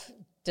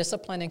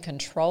self-discipline and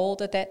control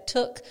that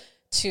took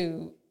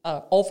to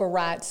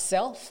override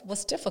self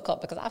was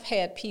difficult, because I've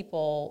had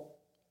people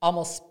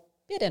almost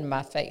spit in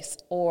my face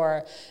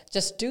or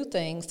just do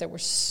things that were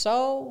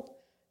so,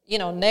 you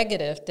know,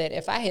 negative that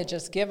if I had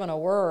just given a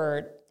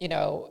word, you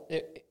know,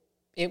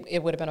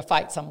 it would have been a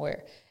fight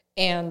somewhere.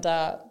 And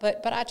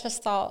but I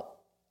just thought,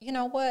 you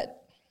know what?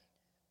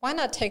 Why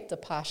not take the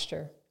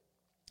posture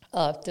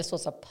of this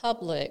was a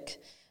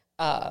public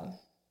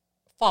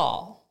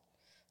fall?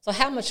 So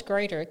how much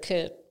greater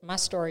could my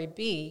story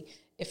be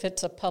if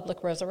it's a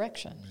public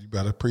resurrection? You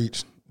better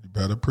preach. You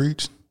better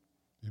preach.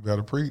 You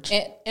better preach.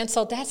 And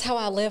so that's how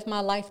I live my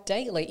life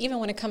daily. Even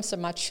when it comes to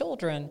my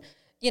children,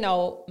 you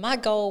know, my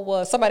goal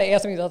was, somebody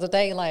asked me the other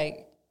day,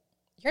 like,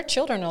 your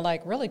children are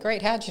like really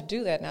great. How'd you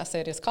do that? And I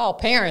said, it's called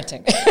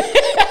parenting.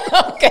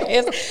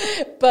 Okay.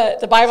 But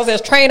the Bible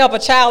says, train up a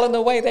child in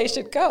the way they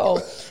should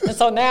go. And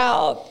so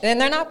now,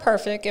 and they're not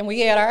perfect. And we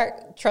had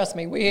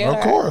we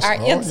had our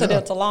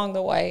incidents along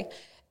the way.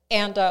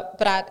 And,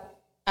 but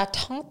I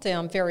taught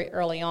them very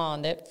early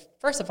on that,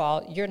 first of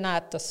all, you're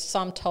not the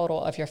sum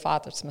total of your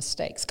father's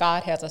mistakes.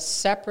 God has a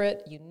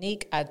separate,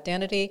 unique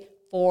identity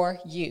for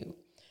you.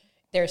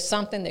 There's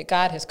something that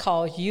God has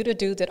called you to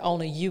do that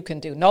only you can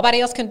do. Nobody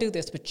else can do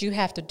this, but you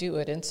have to do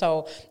it. And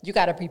so you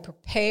got to be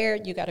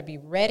prepared. You got to be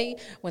ready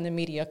when the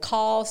media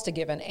calls to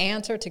give an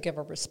answer, to give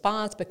a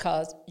response,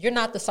 because you're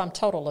not the sum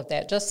total of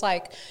that. Just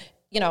like,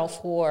 you know,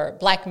 for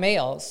black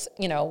males,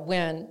 you know,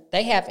 when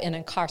they have an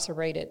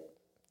incarcerated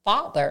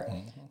father,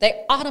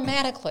 they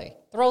automatically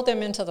throw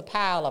them into the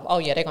pile of, oh,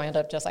 yeah, they're going to end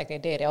up just like they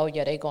did. Oh,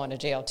 yeah, they're going to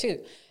jail, too.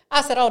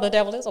 I said, oh, the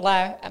devil is a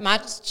lie. My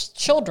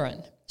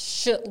children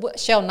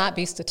shall not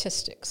be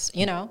statistics,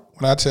 you know?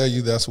 When I tell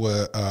you that's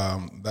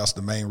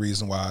the main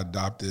reason why I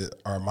adopted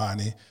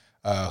Armani,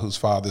 whose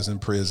father's in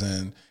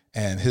prison,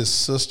 and his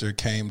sister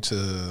came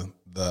to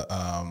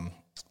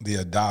the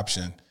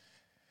adoption. I'm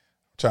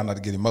trying not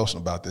to get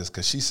emotional about this,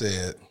 because she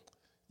said,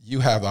 you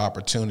have the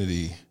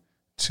opportunity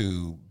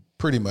to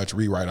pretty much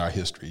rewrite our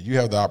history. You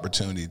have the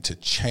opportunity to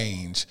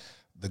change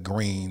the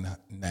Green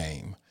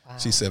name. Wow.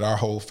 She said, our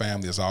whole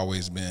family has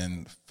always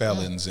been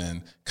felons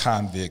and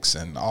convicts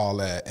and all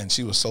that. And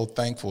she was so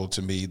thankful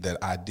to me that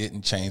I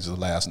didn't change the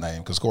last name.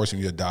 Because, of course,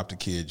 when you adopt a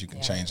kid, you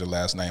can change the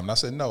last name. And I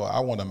said, no, I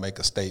want to make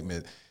a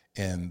statement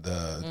in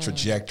the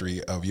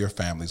trajectory of your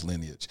family's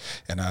lineage.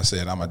 And I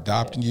said, I'm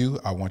adopting you.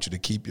 I want you to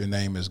keep your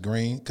name as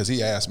Green. Because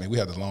he asked me, we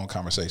had a long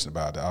conversation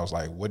about it. I was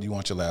like, what do you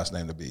want your last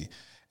name to be?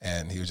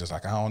 And he was just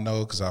like, I don't know,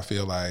 because I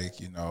feel like,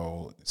 you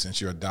know,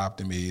 since you're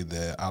adopting me,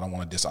 that I don't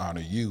want to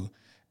dishonor you.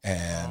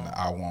 And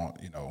I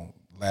want, you know,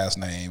 last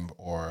name,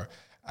 or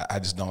I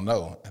just don't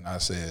know. And I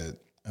said,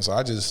 and so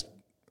I just,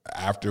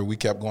 after we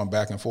kept going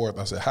back and forth,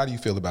 I said, how do you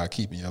feel about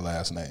keeping your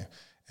last name?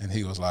 And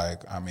he was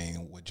like, I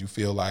mean, would you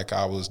feel like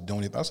I was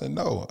doing it? I said,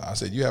 no. I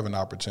said, you have an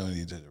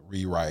opportunity to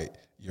rewrite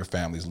your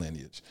family's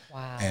lineage.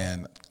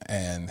 Wow.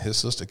 And his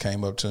sister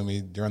came up to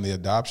me during the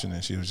adoption,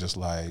 and she was just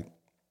like,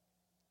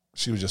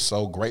 she was just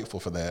so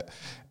grateful for that.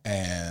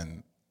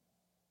 And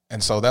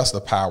so that's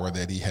the power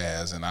that he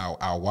has. And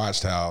I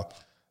watched how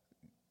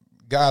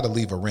God will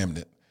leave a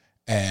remnant.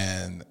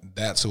 And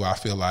that's who I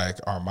feel like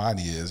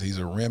Armani is. He's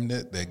a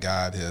remnant that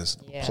God has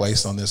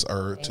placed on this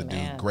earth to do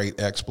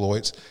great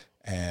exploits.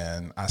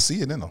 And I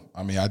see it in him.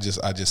 I mean, I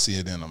just see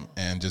it in him.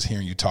 And just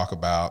hearing you talk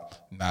about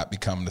not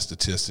becoming a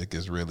statistic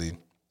is really,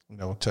 you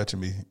know, touching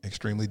me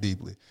extremely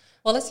deeply.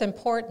 Well, it's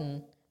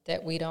important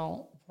that we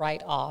don't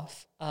write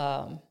off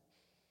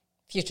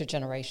future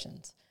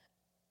generations.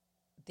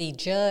 The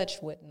judge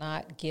would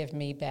not give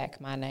me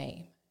back my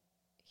name.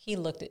 He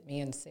looked at me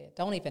and said,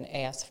 don't even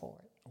ask for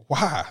it.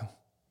 Why?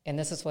 And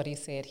this is what he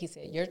said. He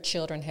said, your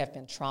children have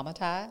been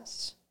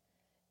traumatized,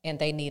 and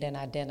they need an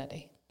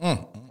identity.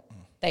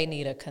 They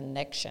need a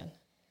connection.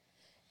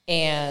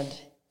 And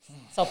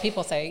so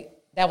people say,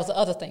 that was the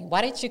other thing.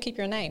 Why didn't you keep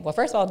your name? Well,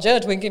 first of all,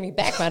 judge wouldn't give me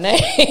back my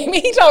name.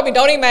 He told me,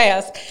 don't even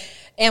ask.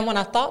 And when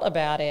I thought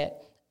about it,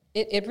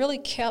 it really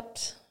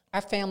kept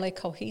our family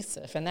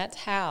cohesive. And that's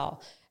how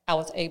I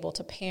was able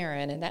to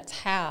parent, and that's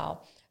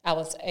how I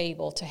was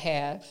able to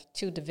have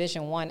 2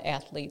 Division I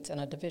athletes and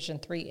a Division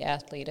III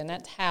athlete, and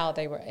that's how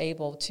they were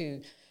able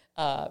to,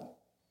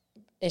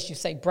 as you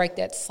say, break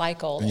that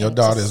cycle. And your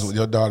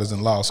daughter's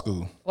in law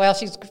school. Well,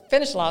 she's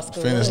finished law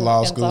school.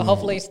 So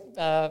hopefully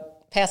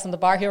passing the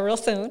bar here real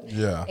soon.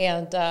 Yeah.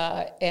 And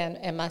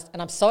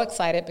I'm so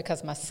excited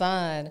because my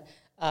son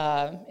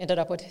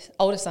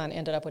oldest son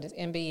ended up with his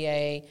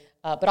MBA,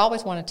 but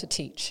always wanted to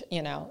teach,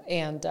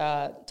 and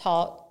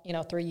taught,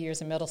 3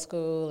 years in middle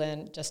school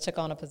and just took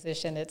on a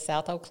position at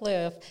South Oak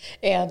Cliff.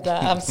 And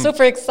I'm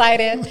super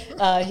excited.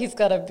 He's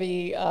going to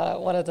be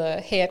one of the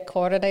head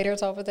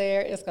coordinators over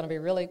there. It's going to be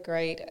really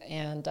great.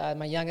 And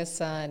my youngest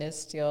son is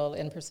still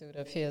in pursuit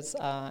of his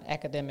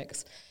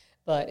academics.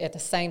 But at the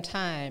same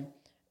time,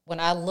 when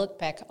I look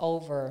back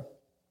over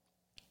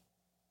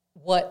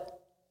what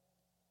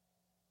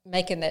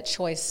making that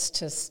choice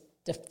to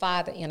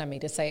defy the enemy,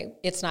 to say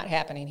it's not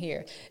happening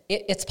here,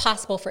 it's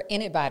possible for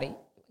anybody.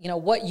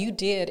 What you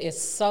did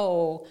is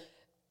so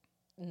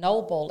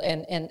noble,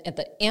 and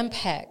the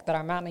impact that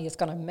Armani is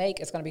going to make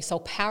is going to be so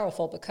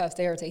powerful because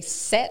there's a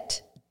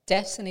set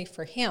destiny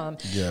for him.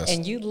 Yes.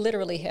 And you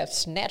literally have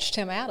snatched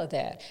him out of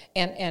that.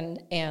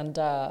 And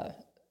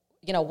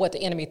what the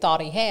enemy thought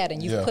he had,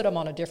 and you put him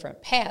on a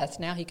different path.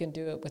 Now he can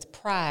do it with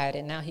pride,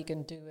 and now he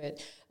can do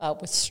it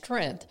with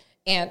strength.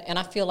 And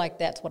I feel like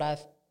that's what I've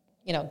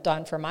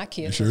done for my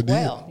kids as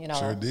well.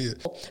 Sure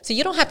did. So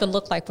you don't have to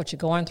look like what you're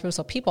going through.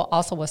 So people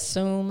also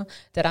assume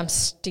that I'm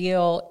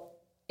still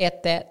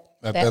at that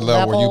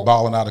level where you're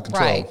balling out of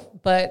control. Right.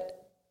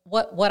 But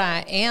what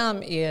I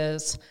am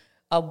is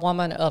a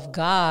woman of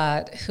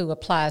God who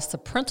applies the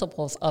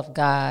principles of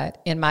God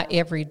in my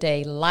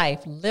everyday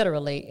life,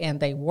 literally, and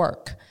they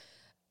work.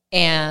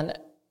 And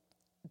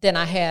then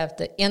I have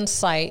the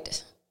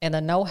insight and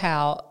the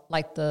know-how,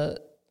 like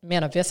the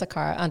men of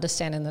Issachar,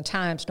 understanding the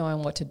times,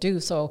 knowing what to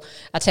do. So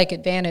I take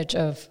advantage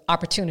of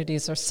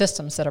opportunities or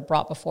systems that are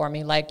brought before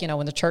me. Like,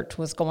 when the church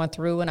was going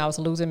through and I was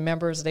losing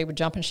members, they were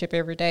jumping ship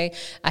every day.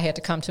 I had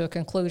to come to a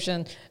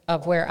conclusion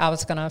of where I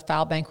was going to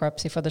file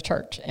bankruptcy for the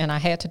church. And I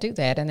had to do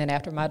that. And then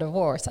after my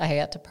divorce, I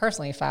had to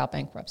personally file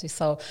bankruptcy.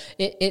 So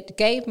it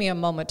gave me a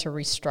moment to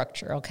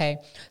restructure, okay?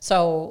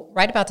 So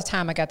right about the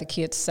time I got the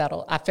kids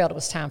settled, I felt it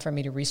was time for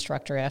me to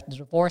restructure after the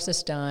divorce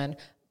is done.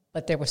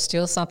 But there was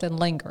still something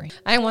lingering.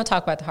 I didn't want to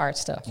talk about the hard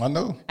stuff. I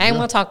know. I didn't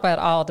want to talk about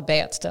all the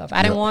bad stuff.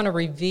 I didn't want to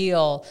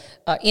reveal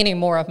any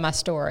more of my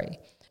story.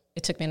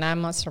 It took me 9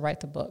 months to write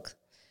the book.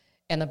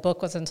 And the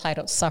book was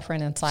entitled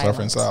Suffering in Silence.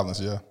 Suffering in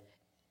Silence, yeah.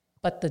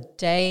 But the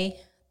day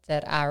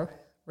that I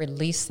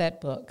released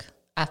that book,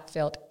 I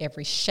felt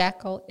every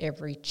shackle,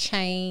 every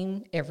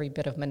chain, every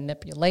bit of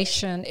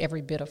manipulation,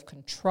 every bit of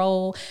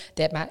control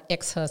that my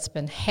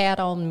ex-husband had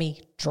on me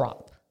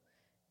drop.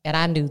 And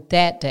I knew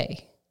that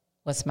day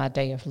was my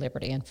day of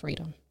liberty and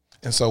freedom.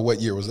 And so what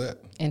year was that?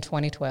 In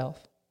 2012.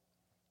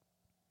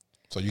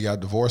 So you got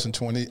divorced in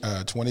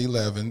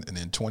 2011, and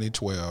in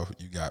 2012,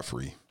 you got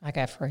free. I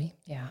got free,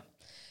 yeah.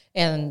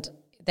 And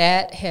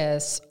that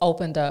has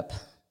opened up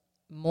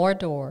more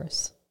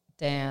doors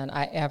than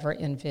I ever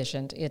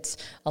envisioned. It's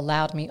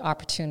allowed me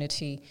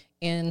opportunity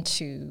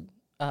into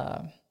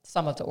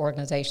some of the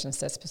organizations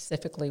that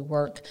specifically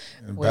work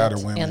with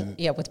battered women.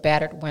 With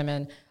battered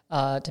women,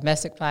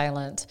 domestic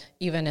violence,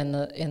 even in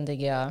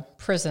the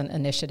prison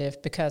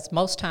initiative, because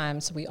most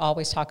times we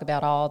always talk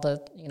about all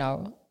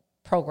the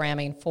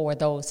programming for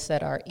those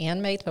that are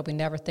inmates, but we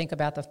never think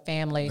about the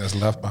family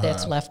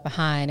that's left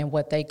behind and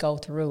what they go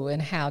through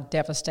and how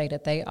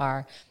devastated they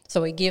are.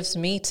 So it gives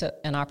me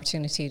an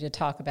opportunity to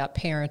talk about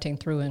parenting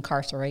through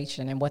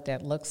incarceration and what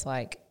that looks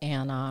like.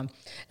 And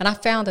I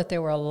found that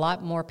there were a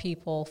lot more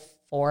people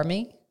for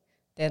me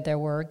than there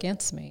were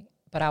against me.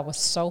 But I was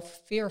so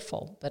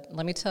fearful. But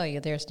let me tell you,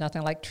 there's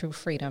nothing like true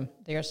freedom.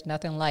 There's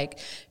nothing like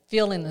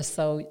feeling as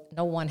though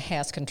no one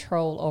has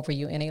control over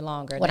you any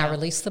longer. When I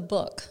released the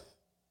book,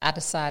 I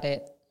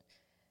decided,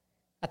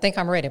 I think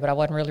I'm ready, but I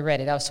wasn't really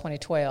ready. That was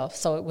 2012.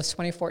 So it was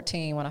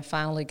 2014 when I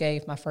finally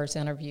gave my first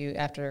interview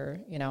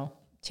after,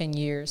 10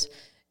 years.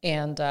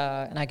 And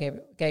I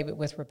gave it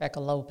with Rebecca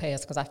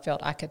Lopez because I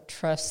felt I could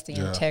trust the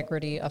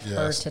integrity of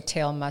her to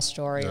tell my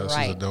story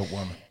right. She's a dope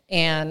woman.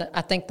 And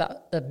I think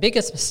the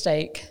biggest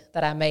mistake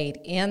that I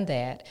made in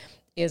that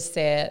is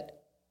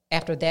that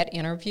after that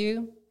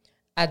interview,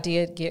 I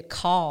did get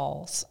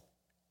calls,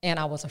 and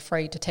I was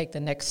afraid to take the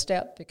next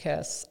step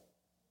because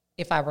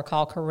if I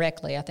recall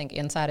correctly, I think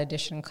Inside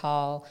Edition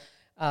called.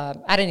 I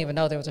didn't even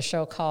know there was a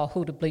show called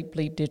Who the Bleep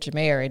Bleep Did You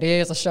Marry?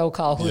 There is a show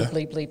called Who the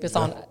Bleep Bleep. It's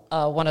on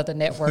one of the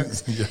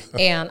networks.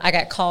 And I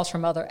got calls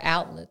from other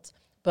outlets.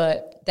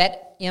 But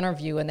that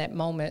interview in that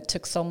moment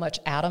took so much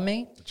out of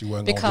me. But you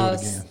wasn't going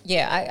to do it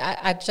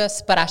again.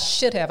 But I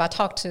should have. I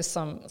talked to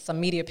some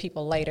media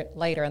people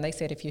later, and they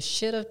said, if you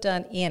should have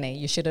done any,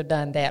 you should have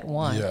done that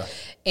one. Yeah.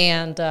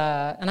 And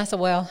I said,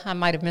 well, I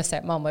might have missed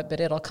that moment, but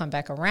it'll come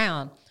back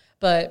around.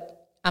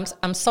 But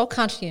I'm so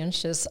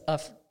conscientious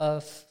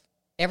of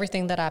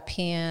everything that I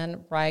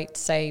pen, write,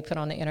 say, put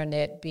on the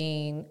internet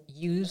being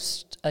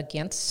used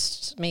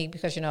against me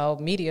because,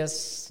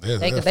 media's,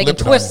 they can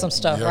twist some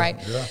stuff, right?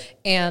 Yeah.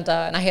 And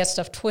I had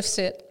stuff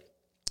twisted,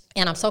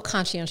 and I'm so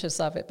conscientious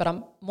of it, but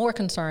I'm more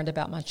concerned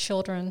about my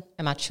children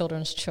and my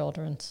children's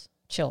children's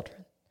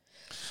children.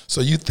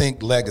 So you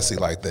think legacy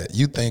like that.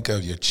 You think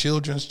of your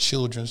children's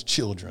children's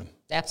children.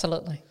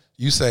 Absolutely.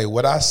 You say,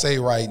 what I say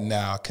right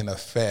now can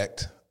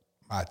affect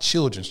my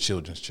children's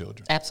children's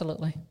children.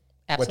 Absolutely.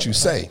 what you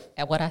say.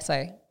 At what I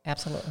say,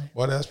 absolutely.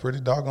 Well, that's pretty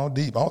doggone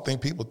deep. I don't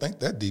think people think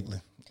that deeply.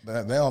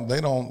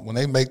 They don't when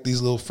they make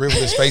these little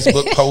frivolous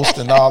Facebook posts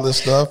and all this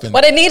stuff. And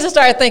well, they need to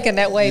start thinking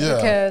that way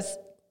because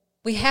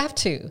we have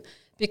to,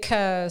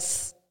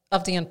 because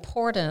of the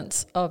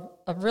importance of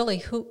really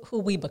who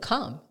we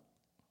become.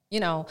 You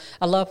know,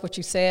 I love what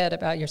you said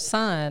about your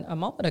son a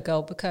moment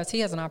ago, because he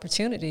has an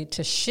opportunity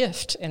to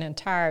shift an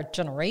entire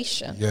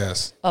generation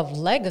of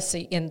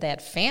legacy in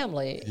that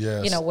family.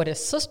 Yes. You know, what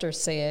his sister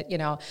said, you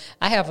know,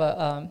 I have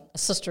a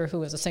sister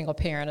who is a single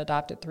parent,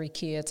 adopted 3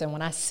 kids. And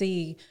when I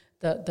see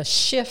the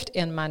shift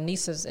in my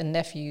nieces and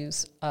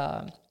nephews'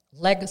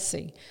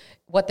 legacy,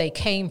 what they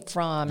came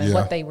from and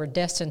what they were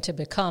destined to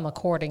become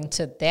according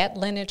to that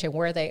lineage and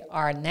where they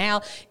are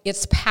now,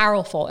 it's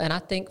powerful. And I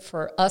think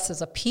for us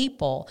as a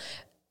people,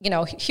 you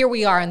know, here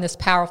we are in this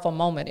powerful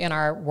moment in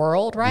our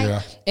world, right?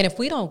 Yeah. And if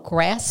we don't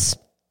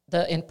grasp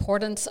the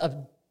importance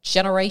of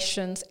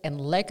generations and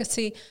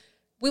legacy,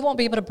 we won't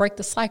be able to break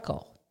the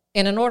cycle.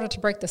 And in order to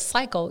break the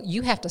cycle,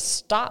 you have to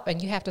stop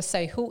and you have to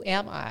say, who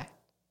am I?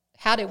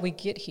 How did we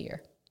get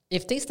here?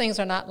 If these things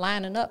are not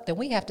lining up, then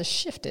we have to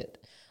shift it.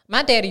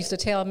 My daddy used to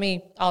tell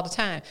me all the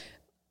time,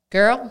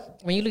 girl,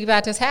 when you leave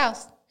out this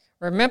house,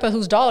 remember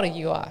whose daughter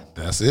you are.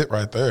 That's it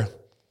right there.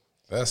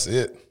 That's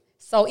it.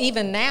 So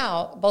even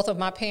now, both of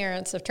my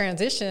parents have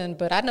transitioned,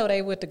 but I know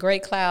they with the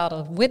great cloud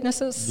of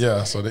witnesses.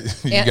 Yeah, so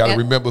you got to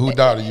remember who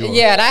daughter you are.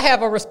 Yeah, and I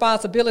have a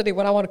responsibility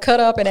when I want to cut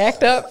up and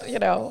act up. You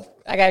know,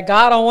 I got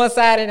God on one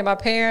side and my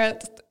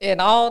parents and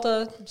all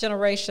the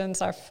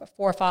generations, our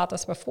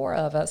forefathers before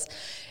of us.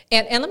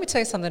 And let me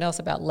tell you something else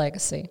about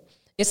legacy.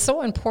 It's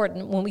so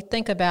important when we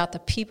think about the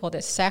people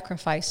that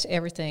sacrificed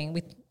everything.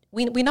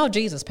 We know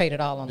Jesus paid it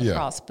all on the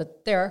cross,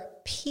 but there are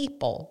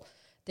people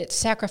that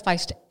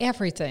sacrificed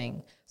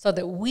everything so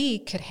that we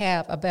could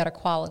have a better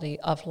quality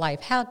of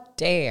life. How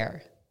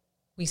dare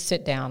we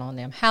sit down on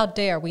them? How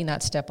dare we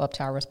not step up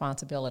to our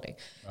responsibility?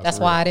 That's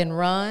why I didn't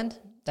run.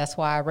 That's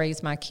why I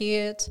raised my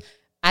kids.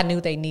 I knew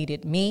they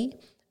needed me.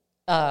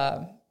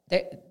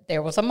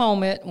 There was a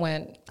moment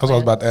when... I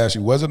was about to ask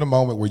you, was it a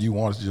moment where you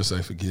wanted to just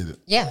say, forget it?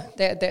 Yeah,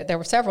 there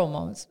were several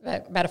moments.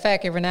 Matter of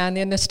fact, every now and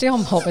then there's still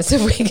moments,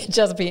 if we can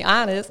just be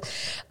honest.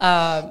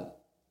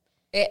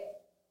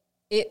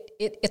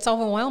 It's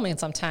overwhelming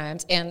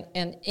sometimes, and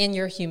in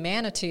your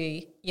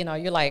humanity, you know,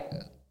 you're like,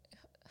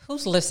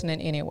 who's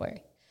listening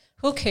anyway?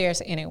 Who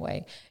cares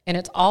anyway? And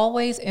it's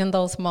always in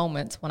those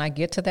moments when I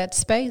get to that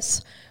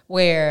space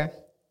where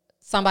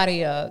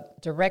somebody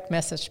direct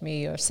message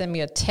me or send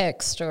me a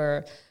text,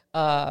 or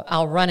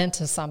I'll run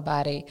into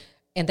somebody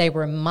and they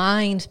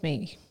remind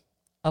me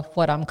of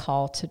what I'm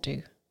called to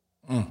do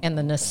and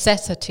the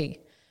necessity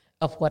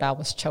of what I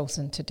was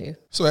chosen to do.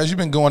 So as you've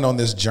been going on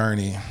this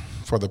journey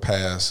for the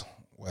past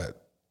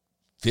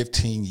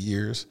 15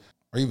 years,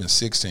 or even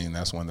 16,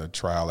 that's when the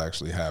trial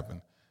actually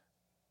happened.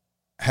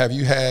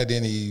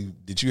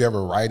 Did you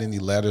ever write any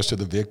letters to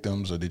the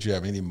victims, or did you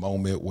have any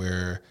moment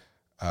where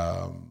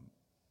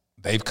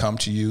they've come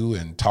to you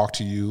and talked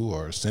to you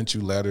or sent you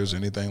letters or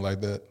anything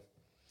like that?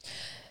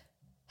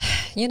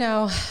 You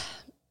know,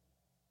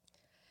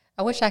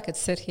 I wish I could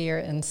sit here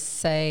and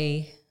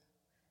say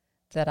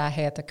that I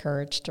had the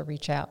courage to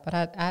reach out, but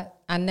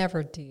I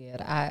never did.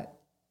 I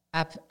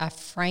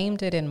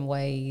framed it in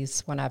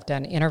ways when I've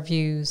done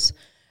interviews,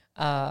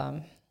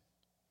 but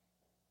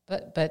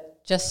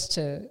just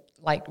to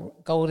like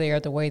go there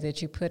the way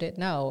that you put it,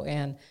 no.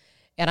 And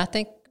I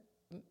think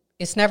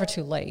it's never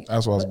too late.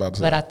 That's what I was about to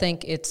say. But I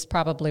think it's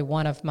probably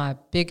one of my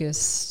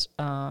biggest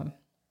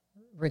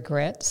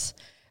regrets.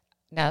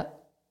 Now,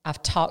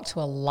 I've talked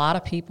to a lot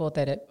of people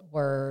that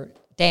were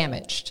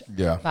damaged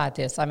by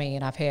this. I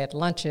mean, I've had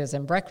lunches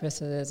and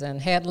breakfasts and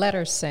had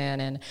letters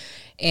sent,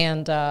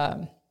 and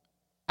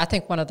I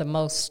think one of the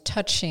most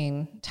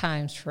touching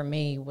times for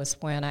me was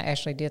when I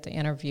actually did the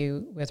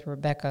interview with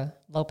Rebecca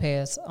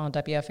Lopez on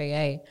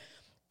WFAA,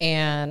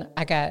 and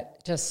I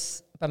got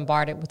just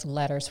bombarded with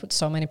letters with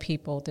so many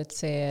people that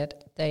said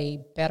they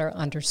better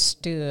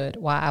understood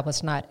why I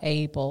was not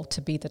able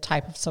to be the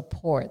type of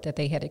support that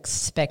they had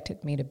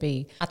expected me to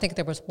be. I think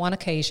there was one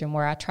occasion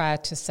where I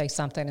tried to say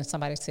something and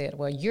somebody said,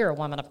 well, you're a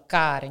woman of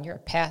God and you're a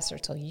pastor,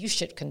 so you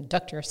should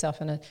conduct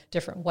yourself in a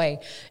different way.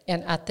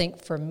 And I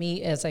think for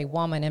me as a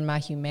woman in my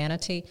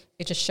humanity,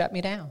 it just shut me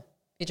down.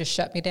 It just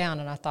shut me down,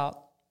 and I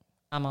thought,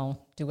 I'm going to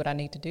do what I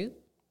need to do,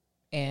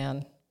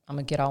 and I'm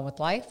going to get on with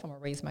life. I'm going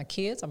to raise my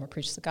kids. I'm going to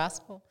preach the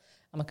gospel.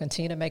 I'm going to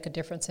continue to make a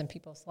difference in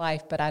people's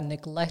life, but I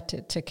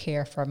neglected to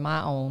care for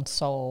my own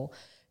soul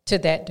to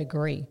that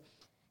degree.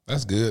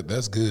 That's good.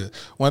 That's good.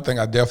 One thing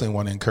I definitely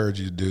want to encourage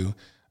you to do,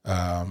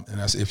 and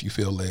that's if you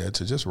feel led,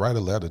 to just write a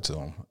letter to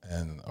them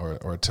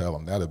or tell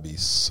them. That'll be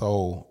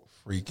so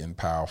freaking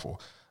powerful.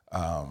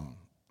 That'll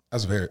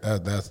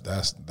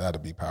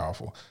be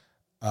powerful.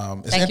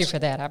 Thank you for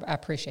that. I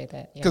appreciate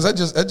that. Because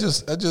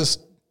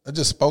it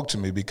just spoke to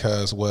me,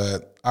 because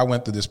what I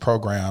went through this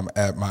program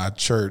at my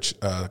church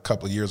a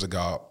couple of years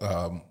ago.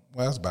 Well,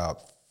 it was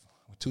about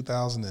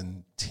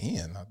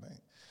 2010, I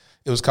think.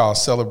 It was called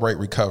Celebrate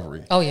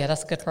Recovery. Oh, yeah,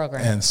 that's a good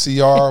program. And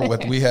CR,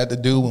 what we had to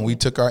do when we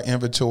took our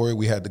inventory,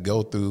 we had to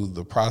go through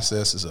the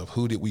processes of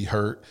who did we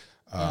hurt,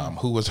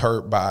 who was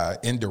hurt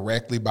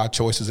indirectly by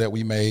choices that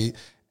we made.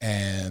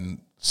 And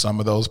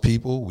some of those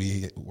people,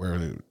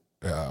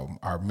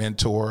 our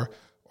mentor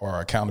or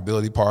our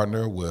accountability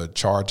partner would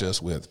charge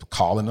us with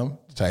calling them,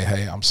 say,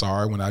 hey, I'm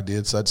sorry when I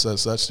did such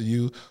to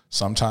you.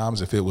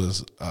 Sometimes if it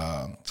was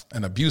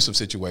an abusive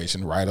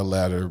situation, write a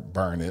letter,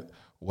 burn it,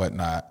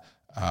 whatnot.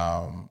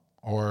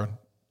 Or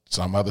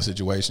some other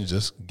situation,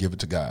 just give it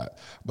to God.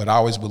 But I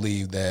always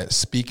believe that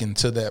speaking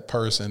to that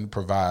person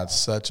provides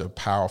such a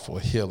powerful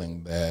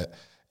healing that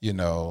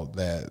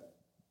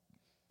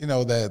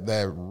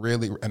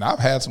really, and I've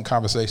had some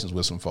conversations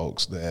with some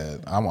folks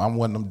that I'm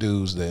one of them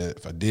dudes that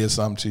if I did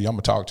something to you, I'm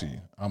gonna talk to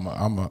you. I'm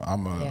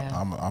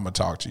gonna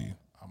talk to you.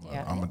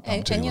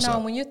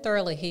 And when you're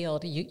thoroughly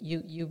healed,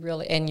 you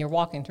really, and you're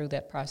walking through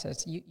that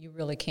process, you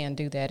really can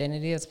do that. And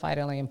it is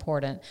vitally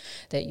important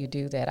that you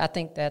do that. I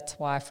think that's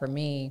why for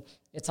me,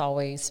 it's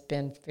always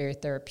been very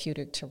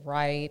therapeutic to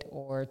write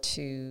or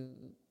to,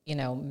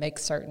 make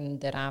certain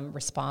that I'm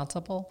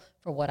responsible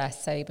for what I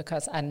say,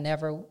 because I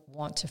never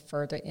want to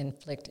further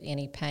inflict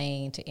any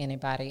pain to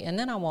anybody. And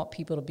then I want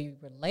people to be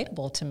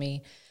relatable to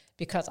me,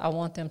 because I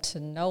want them to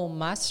know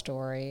my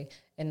story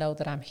and know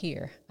that I'm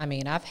here. I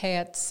mean, I've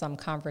had some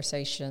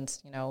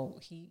conversations,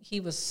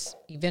 he was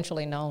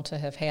eventually known to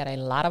have had a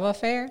lot of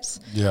affairs.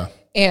 Yeah.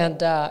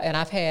 And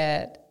I've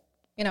had,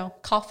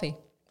 coffee.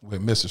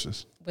 With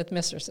mistresses.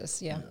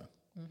 Yeah.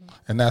 Mm-hmm.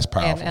 And that's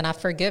powerful. And I've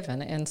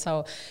forgiven. And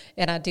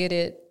I did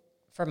it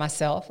for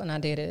myself, and I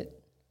did it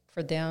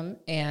for them.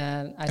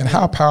 And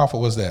how powerful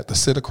was that, to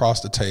sit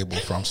across the table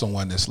from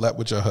someone that slept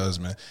with your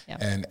husband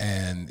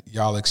and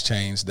y'all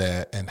exchange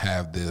that and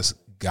have this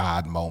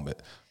God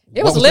moment?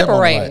 It was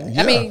liberating. Like?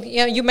 Yeah. I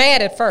mean, you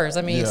mad at first.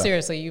 I mean,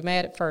 seriously, you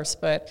mad at first,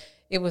 but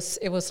it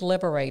was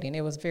liberating.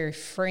 It was very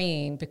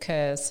freeing,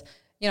 because,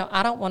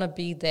 I don't want to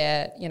be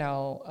that,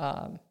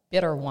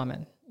 bitter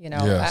woman.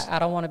 Yes. I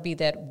don't want to be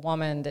that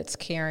woman that's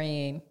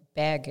carrying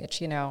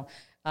baggage.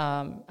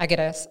 I get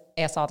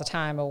asked all the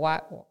time, well,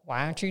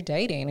 why aren't you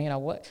dating?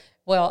 What?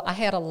 Well, I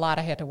had a lot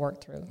I had to work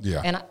through.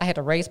 Yeah. And I had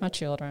to raise my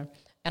children,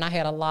 and I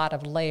had a lot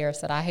of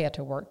layers that I had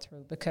to work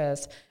through,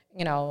 because,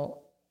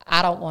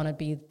 I don't want to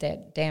be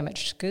that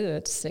damaged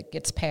goods that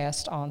gets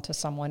passed on to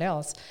someone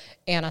else.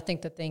 And I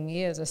think the thing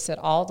is that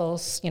all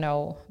those,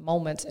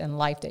 moments in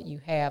life that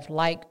you have,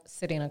 like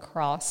sitting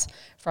across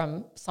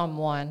from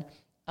someone,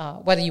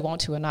 whether you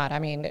want to or not. I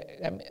mean,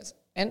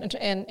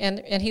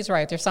 and he's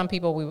right. There's some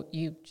people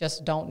you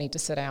just don't need to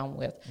sit down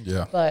with.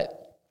 Yeah.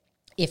 But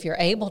if you're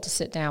able to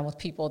sit down with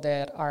people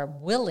that are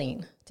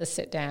willing to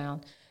sit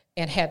down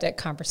and have that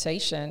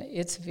conversation,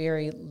 it's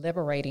very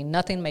liberating.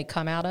 Nothing may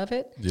come out of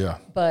it. Yeah.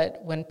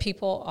 But when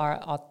people are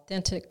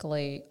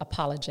authentically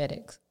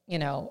apologetic,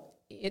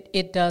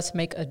 it does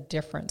make a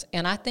difference.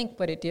 And I think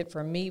what it did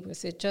for me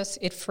was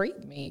it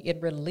freed me.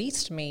 It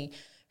released me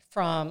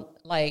from,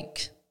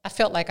 I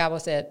felt like I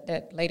was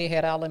that lady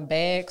had all them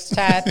bags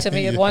tied to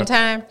me at one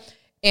time.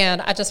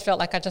 And I just felt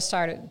like I just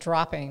started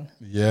dropping,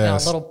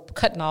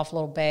 cutting off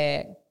little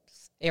bags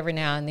every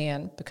now and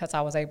then, because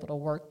I was able to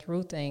work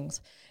through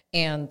things.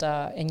 And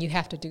you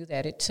have to do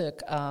that. It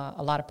took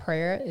a lot of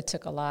prayer. It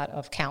took a lot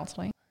of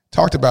counseling.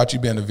 Talked about you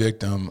being a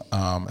victim,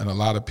 and a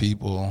lot of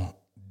people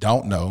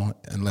don't know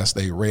unless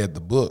they read the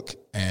book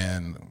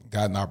and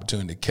got an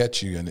opportunity to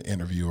catch you in the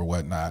interview or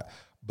whatnot.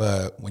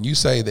 But when you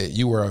say that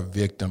you were a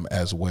victim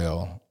as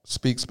well,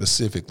 speak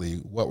specifically,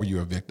 what were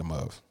you a victim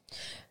of?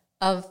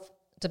 Of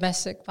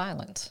domestic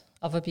violence,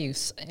 of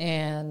abuse.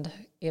 And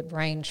it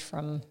ranged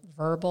from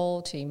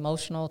verbal to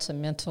emotional to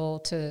mental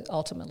to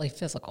ultimately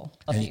physical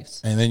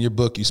abuse. And in your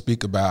book, you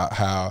speak about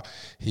how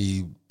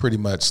he pretty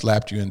much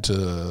slapped you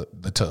into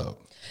the tub.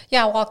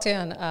 Yeah, I walked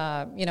in,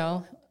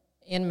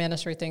 in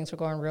ministry, things were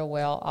going real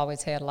well.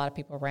 Always had a lot of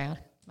people around.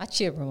 My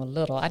children were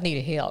little. I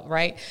needed help,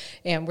 right?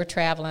 And we're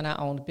traveling. I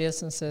owned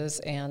businesses,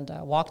 and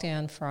walked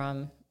in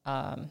from,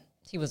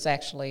 he was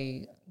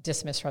actually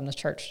dismissed from the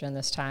church during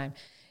this time,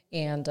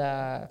 and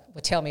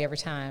would tell me every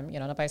time,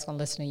 nobody's going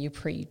to listen to you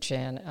preach,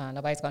 and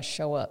nobody's going to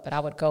show up. But I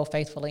would go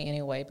faithfully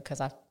anyway,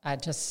 because I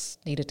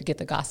just needed to get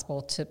the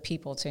gospel to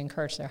people to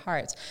encourage their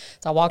hearts.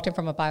 So I walked in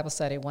from a Bible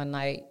study one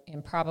night,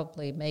 and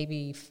probably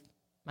maybe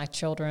my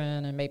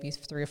children and maybe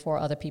 3 or 4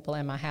 other people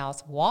in my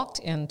house walked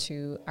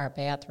into our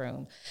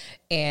bathroom,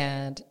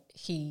 and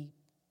he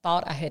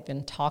thought I had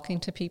been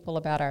talking to people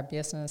about our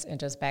business and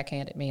just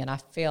backhanded me, and I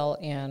fell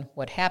in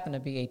what happened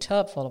to be a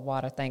tub full of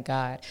water, thank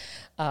God.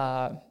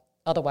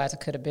 Otherwise, it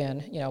could have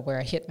been, where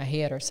I hit my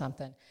head or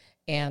something,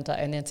 and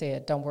then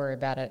said, "Don't worry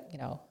about it.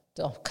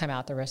 Don't come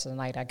out the rest of the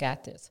night. I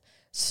got this."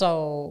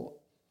 So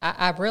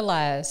I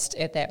realized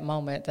at that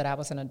moment that I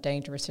was in a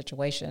dangerous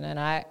situation, and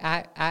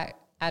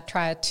I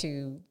tried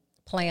to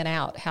plan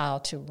out how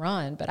to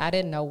run, but I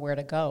didn't know where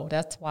to go.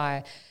 That's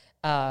why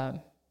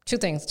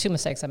 2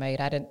 mistakes I made.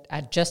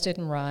 I just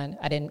didn't run.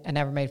 I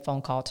never made a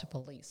phone call to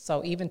police.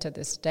 So even to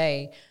this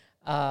day,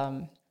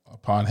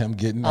 upon him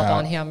getting out,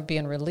 upon him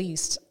being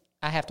released,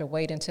 I have to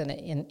wait until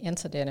an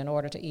incident in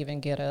order to even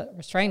get a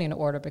restraining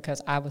order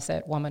because I was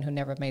that woman who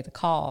never made the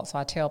call. So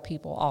I tell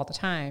people all the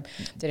time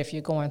that if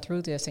you're going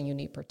through this and you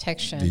need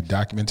protection, the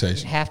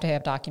documentation, you have to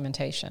have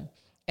documentation.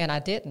 And I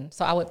didn't.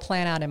 So I would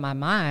plan out in my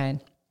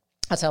mind.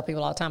 I tell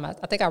people all the time, I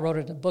think I wrote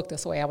it in the book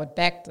this way. I would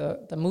back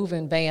the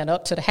moving van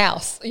up to the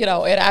house, and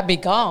I'd be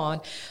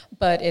gone.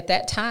 But at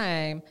that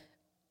time,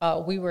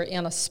 we were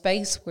in a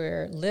space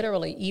where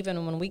literally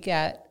even when we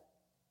got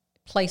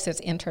places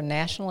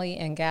internationally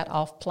and got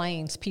off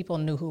planes, people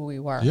knew who we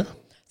were. Yeah.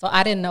 So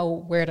I didn't know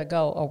where to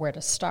go or where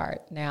to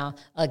start. Now,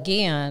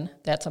 again,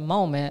 that's a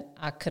moment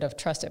I could have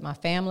trusted my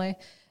family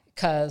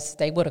because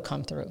they would have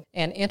come through.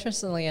 And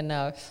interestingly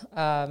enough,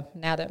 now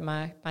that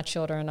my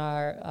children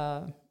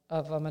are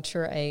of a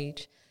mature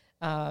age,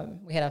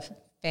 we had a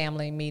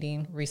family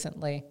meeting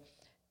recently,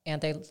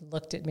 and they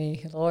looked at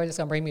me, Lord, it's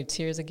going to bring me to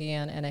tears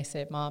again, and they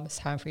said, Mom, it's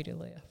time for you to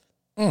live.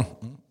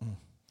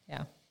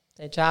 Yeah.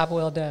 Job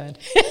well done.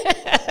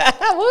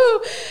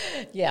 Woo!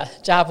 Yeah,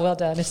 job well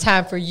done. It's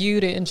time for you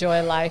to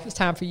enjoy life. It's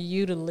time for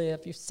you to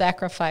live. You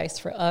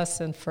sacrificed for us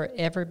and for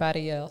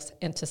everybody else.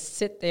 And to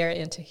sit there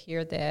and to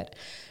hear that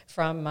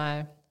from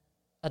my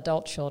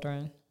adult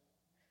children,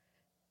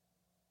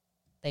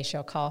 they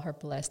shall call her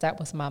blessed. That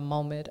was my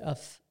moment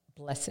of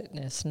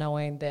blessedness,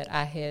 knowing that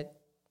I had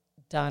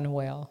done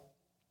well.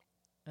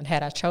 And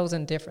had I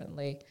chosen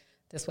differently,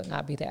 this would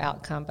not be the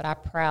outcome. But I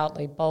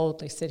proudly,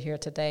 boldly sit here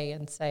today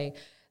and say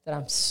that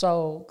I'm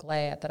so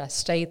glad that I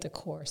stayed the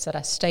course, that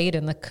I stayed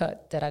in the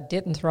cut, that I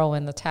didn't throw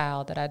in the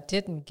towel, that I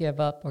didn't give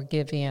up or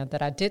give in,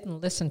 that I didn't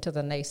listen to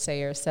the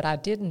naysayers, that I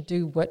didn't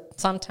do what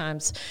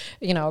sometimes,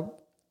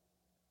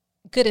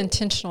 good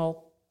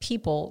intentional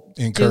people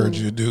encourage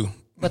you to do.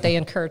 What they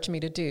encourage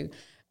me to do.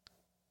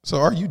 So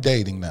are you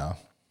dating now?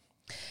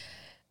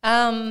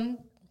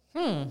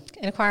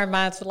 Inquiring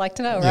minds would like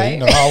to know, yeah,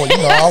 right?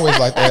 I always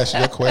like to ask you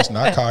that question.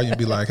 I call you and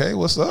be like, hey,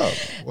 what's up?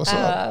 What's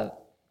up?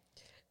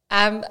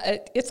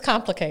 It's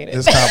complicated.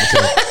 It's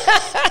complicated.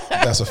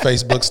 That's a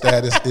Facebook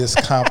status. It's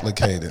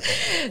complicated.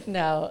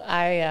 No,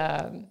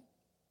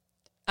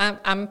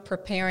 I'm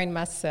preparing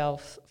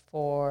myself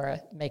for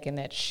making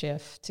that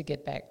shift to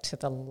get back to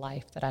the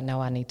life that I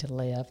know I need to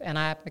live. And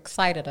I'm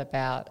excited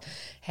about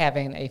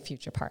having a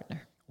future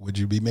partner. Would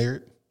you be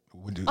married?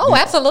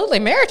 Absolutely.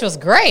 Marriage was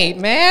great,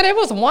 man. It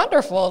was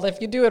wonderful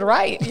if you do it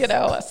right,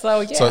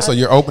 So, yeah. So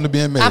you're open to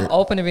being married? I'm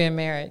open to being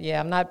married, yeah.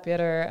 I'm not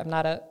bitter. I'm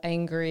not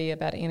angry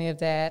about any of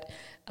that.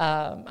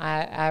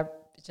 I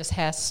it just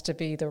has to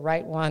be the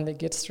right one that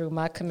gets through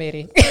my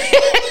committee.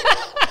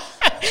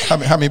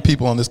 How many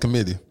people on this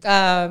committee?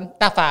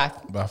 About 5.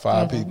 About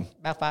 5 people?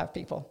 About 5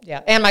 people,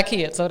 yeah. And my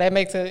kids, so that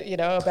makes it,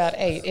 about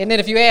 8. And then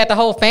if you add the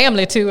whole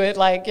family to it,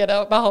 like,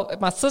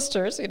 my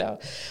sisters,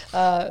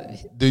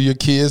 Do your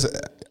kids,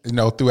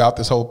 throughout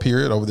this whole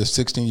period, over this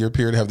 16-year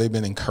period, have they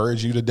been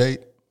encouraged you to date?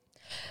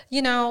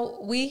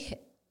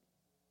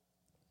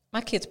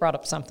 My kids brought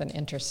up something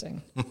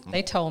interesting.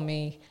 They told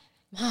me,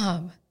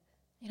 Mom,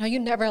 you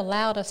never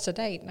allowed us to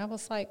date. And I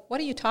was like, what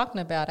are you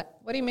talking about?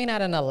 What do you mean I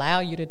didn't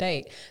allow you to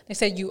date? They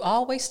said, you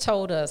always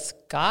told us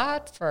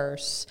God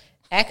first,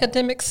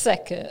 academics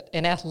second,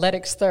 and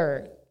athletics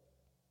third.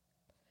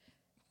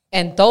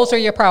 And those are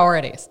your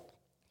priorities.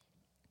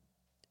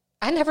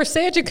 I never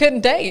said you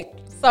couldn't date.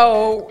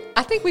 So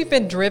I think we've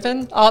been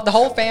driven, the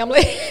whole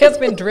family has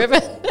been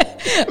driven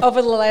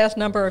over the last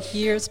number of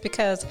years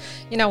because,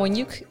 when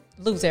you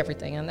lose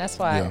everything, and that's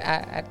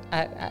why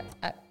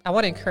I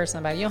want to encourage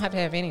somebody, you don't have to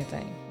have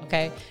anything,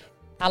 okay?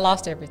 I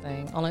lost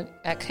everything.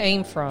 I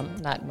came from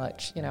not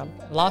much,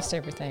 lost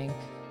everything.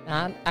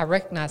 And I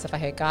recognize if I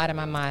had God in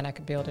my mind, I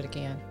could build it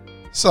again.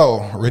 So,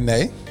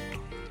 Renee,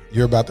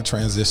 you're about to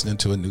transition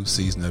into a new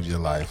season of your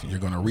life. You're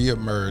going to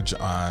reemerge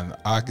on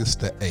August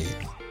the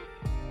 8th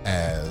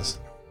as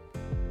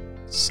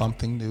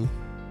something new,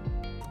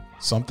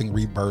 something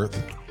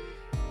rebirth.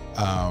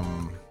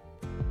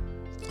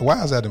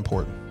 Why is that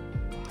important?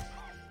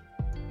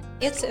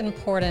 It's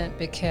important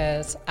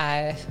because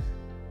I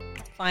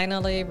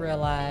finally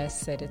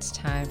realized that it's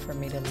time for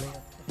me to live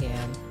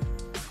again.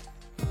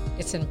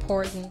 It's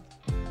important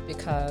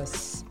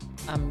because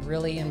I'm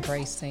really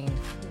embracing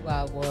who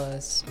I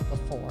was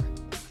before.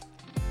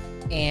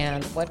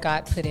 And what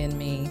God put in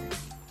me,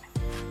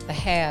 the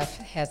half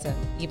hasn't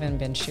even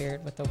been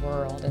shared with the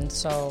world. And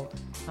so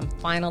I'm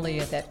finally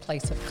at that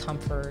place of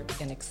comfort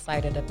and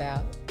excited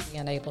about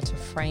being able to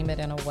frame it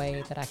in a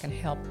way that I can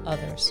help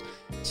others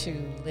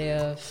to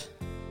live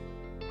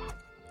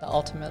the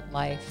ultimate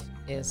life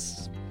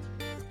as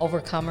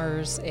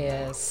overcomers,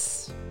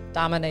 as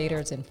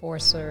dominators,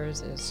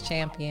 enforcers, as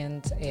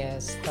champions,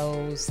 as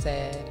those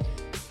that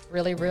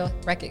really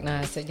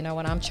recognize that,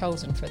 I'm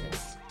chosen for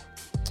this.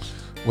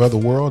 Well, the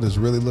world is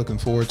really looking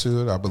forward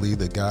to it. I believe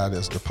that God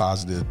has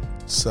deposited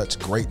such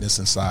greatness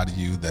inside of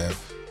you that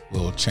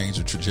will change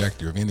the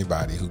trajectory of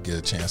anybody who get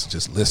a chance to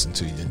just listen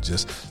to you and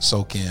just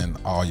soak in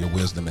all your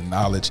wisdom and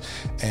knowledge.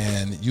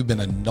 And you've been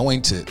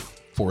anointed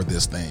for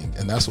this thing.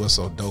 And that's what's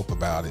so dope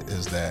about it,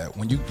 is that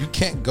when you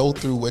can't go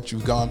through what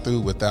you've gone through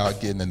without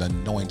getting an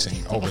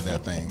anointing over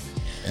that thing.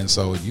 And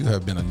so you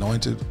have been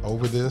anointed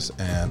over this,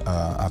 and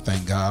I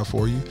thank God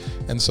for you.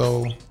 And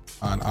so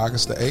on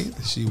August the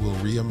 8th, she will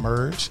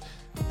reemerge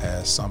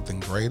as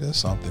something greater,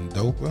 something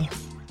doper.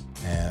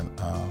 And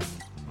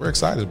we're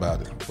excited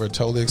about it. We're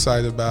totally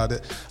excited about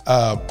it.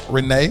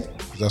 Renee,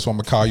 that's what I'm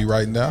going to call you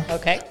right now.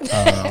 Okay.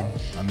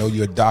 I know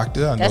you're a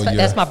doctor.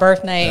 That's my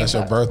birth name. That's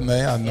your birth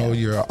name. I know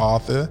you're an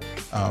author.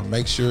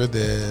 Make sure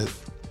that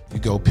you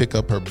go pick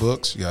up her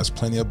books. She has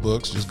plenty of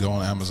books. Just go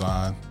on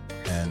Amazon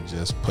and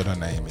just put her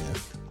name in.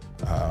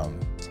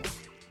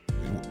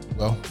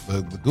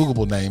 The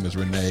Googleable name is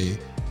Renee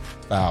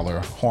Fowler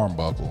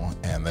Hornbuckle,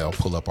 and they'll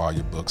pull up all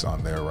your books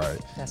on there, right?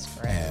 That's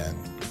correct.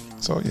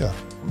 And so, yeah,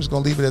 I'm just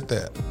going to leave it at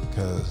that,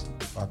 because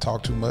if I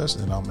talk too much,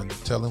 then I'm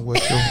telling what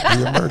your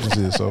reemergence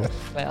is. So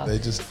they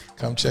just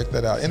come check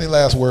that out. Any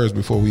last words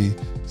before we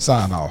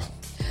sign off?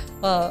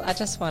 Well, I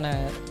just want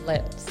to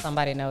let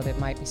somebody know that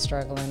might be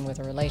struggling with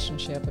a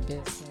relationship, a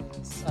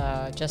business,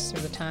 just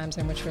through the times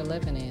in which we're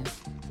living in,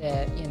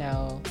 that,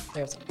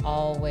 there's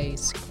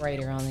always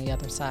greater on the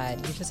other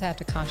side. You just have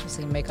to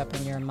consciously make up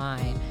in your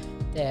mind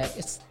that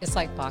it's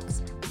like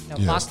boxing.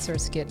 Yes.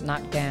 Boxers get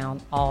knocked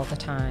down all the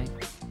time.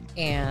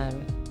 And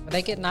when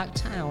they get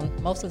knocked down,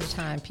 most of the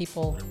time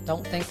people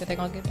don't think that they're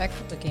going to get back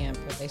up again,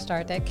 but they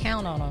start that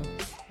count on them.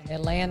 And they're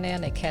laying there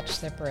and they catch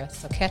their breath.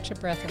 So catch your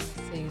breath in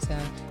the season.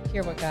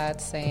 Hear what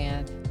God's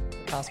saying,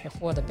 because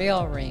before the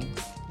bell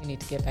rings, you need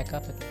to get back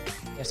up again.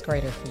 There's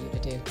greater for you to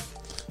do.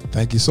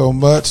 Thank you so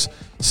much,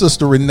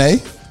 Sister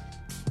Renee,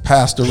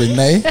 Pastor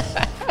Renee,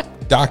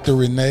 Dr.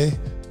 Renee,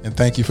 and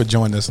thank you for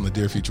joining us on the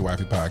Dear Future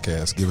Wifey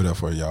podcast. Give it up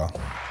for y'all.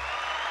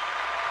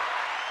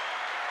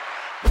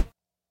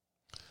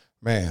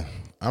 Man,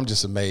 I'm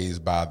just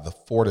amazed by the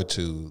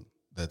fortitude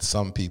that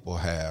some people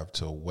have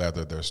to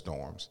weather their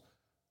storms.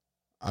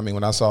 I mean,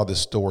 when I saw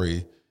this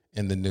story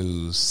in the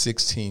news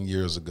 16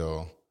 years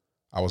ago,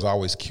 I was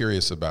always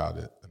curious about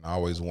it, and I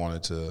always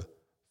wanted to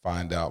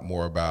find out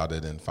more about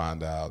it and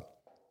find out,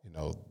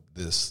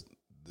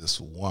 this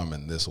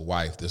woman, this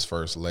wife, this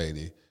first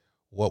lady,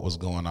 what was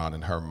going on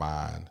in her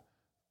mind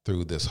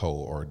through this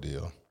whole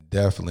ordeal.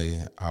 Definitely,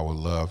 I would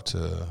love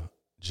to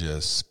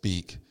just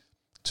speak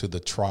to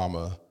the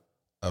trauma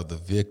of the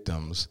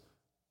victims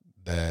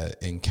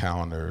that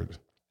encountered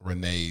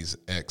Renee's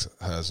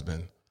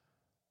ex-husband.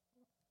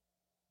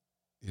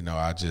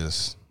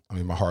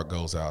 My heart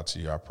goes out to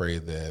you. I pray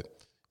that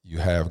you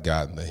have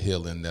gotten the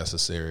healing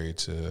necessary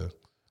to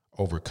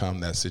overcome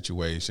that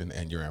situation,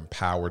 and you're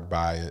empowered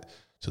by it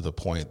to the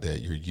point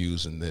that you're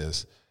using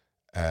this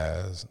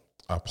as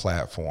a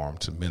platform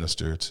to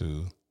minister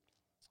to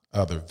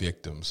other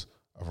victims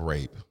of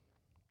rape.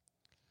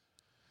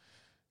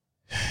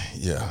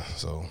 Yeah,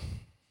 so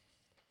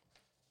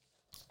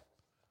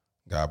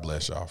God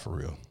bless y'all for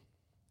real.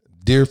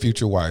 Dear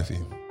future wifey,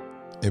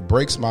 it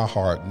breaks my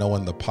heart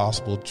knowing the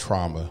possible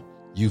trauma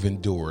you've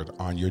endured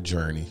on your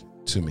journey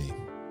to me.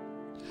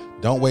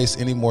 Don't waste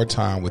any more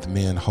time with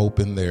men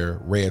hoping their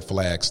red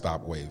flags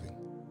stop waving.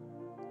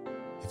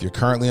 If you're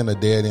currently in a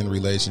dead-end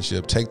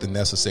relationship, take the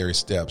necessary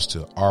steps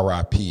to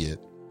RIP it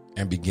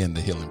and begin the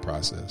healing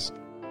process.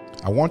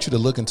 I want you to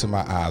look into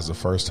my eyes the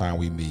first time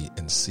we meet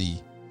and see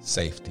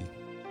safety.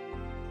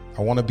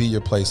 I want to be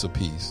your place of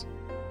peace.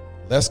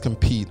 Let's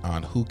compete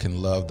on who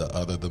can love the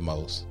other the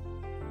most.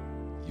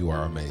 You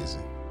are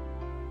amazing.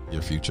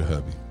 Your future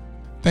hubby.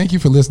 Thank you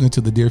for listening to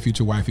the Dear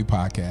Future Wifey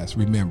podcast.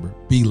 Remember,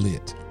 be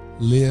lit.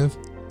 Live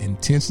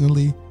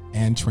intentionally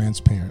and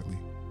transparently.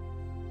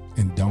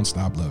 And don't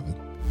stop loving.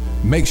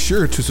 Make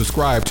sure to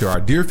subscribe to our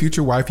Dear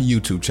Future Wifey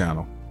YouTube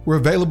channel. We're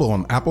available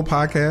on Apple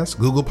Podcasts,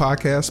 Google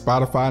Podcasts,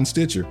 Spotify, and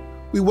Stitcher.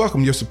 We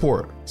welcome your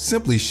support.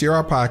 Simply share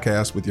our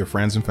podcast with your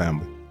friends and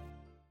family.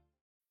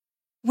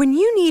 When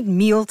you need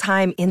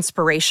mealtime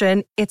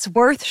inspiration, it's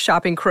worth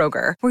shopping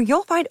Kroger, where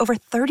you'll find over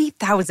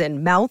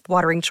 30,000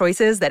 mouth-watering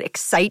choices that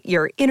excite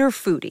your inner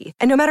foodie.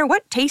 And no matter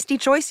what tasty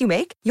choice you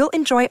make, you'll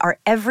enjoy our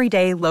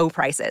everyday low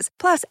prices,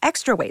 plus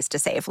extra ways to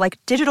save, like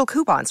digital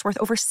coupons worth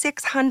over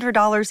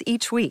 $600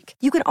 each week.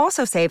 You can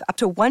also save up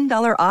to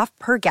 $1 off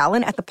per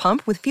gallon at the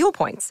pump with fuel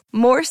points.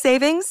 More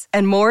savings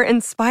and more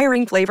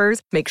inspiring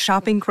flavors make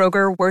shopping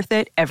Kroger worth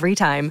it every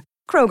time.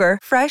 Kroger,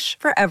 fresh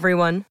for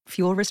everyone.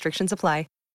 Fuel restrictions apply.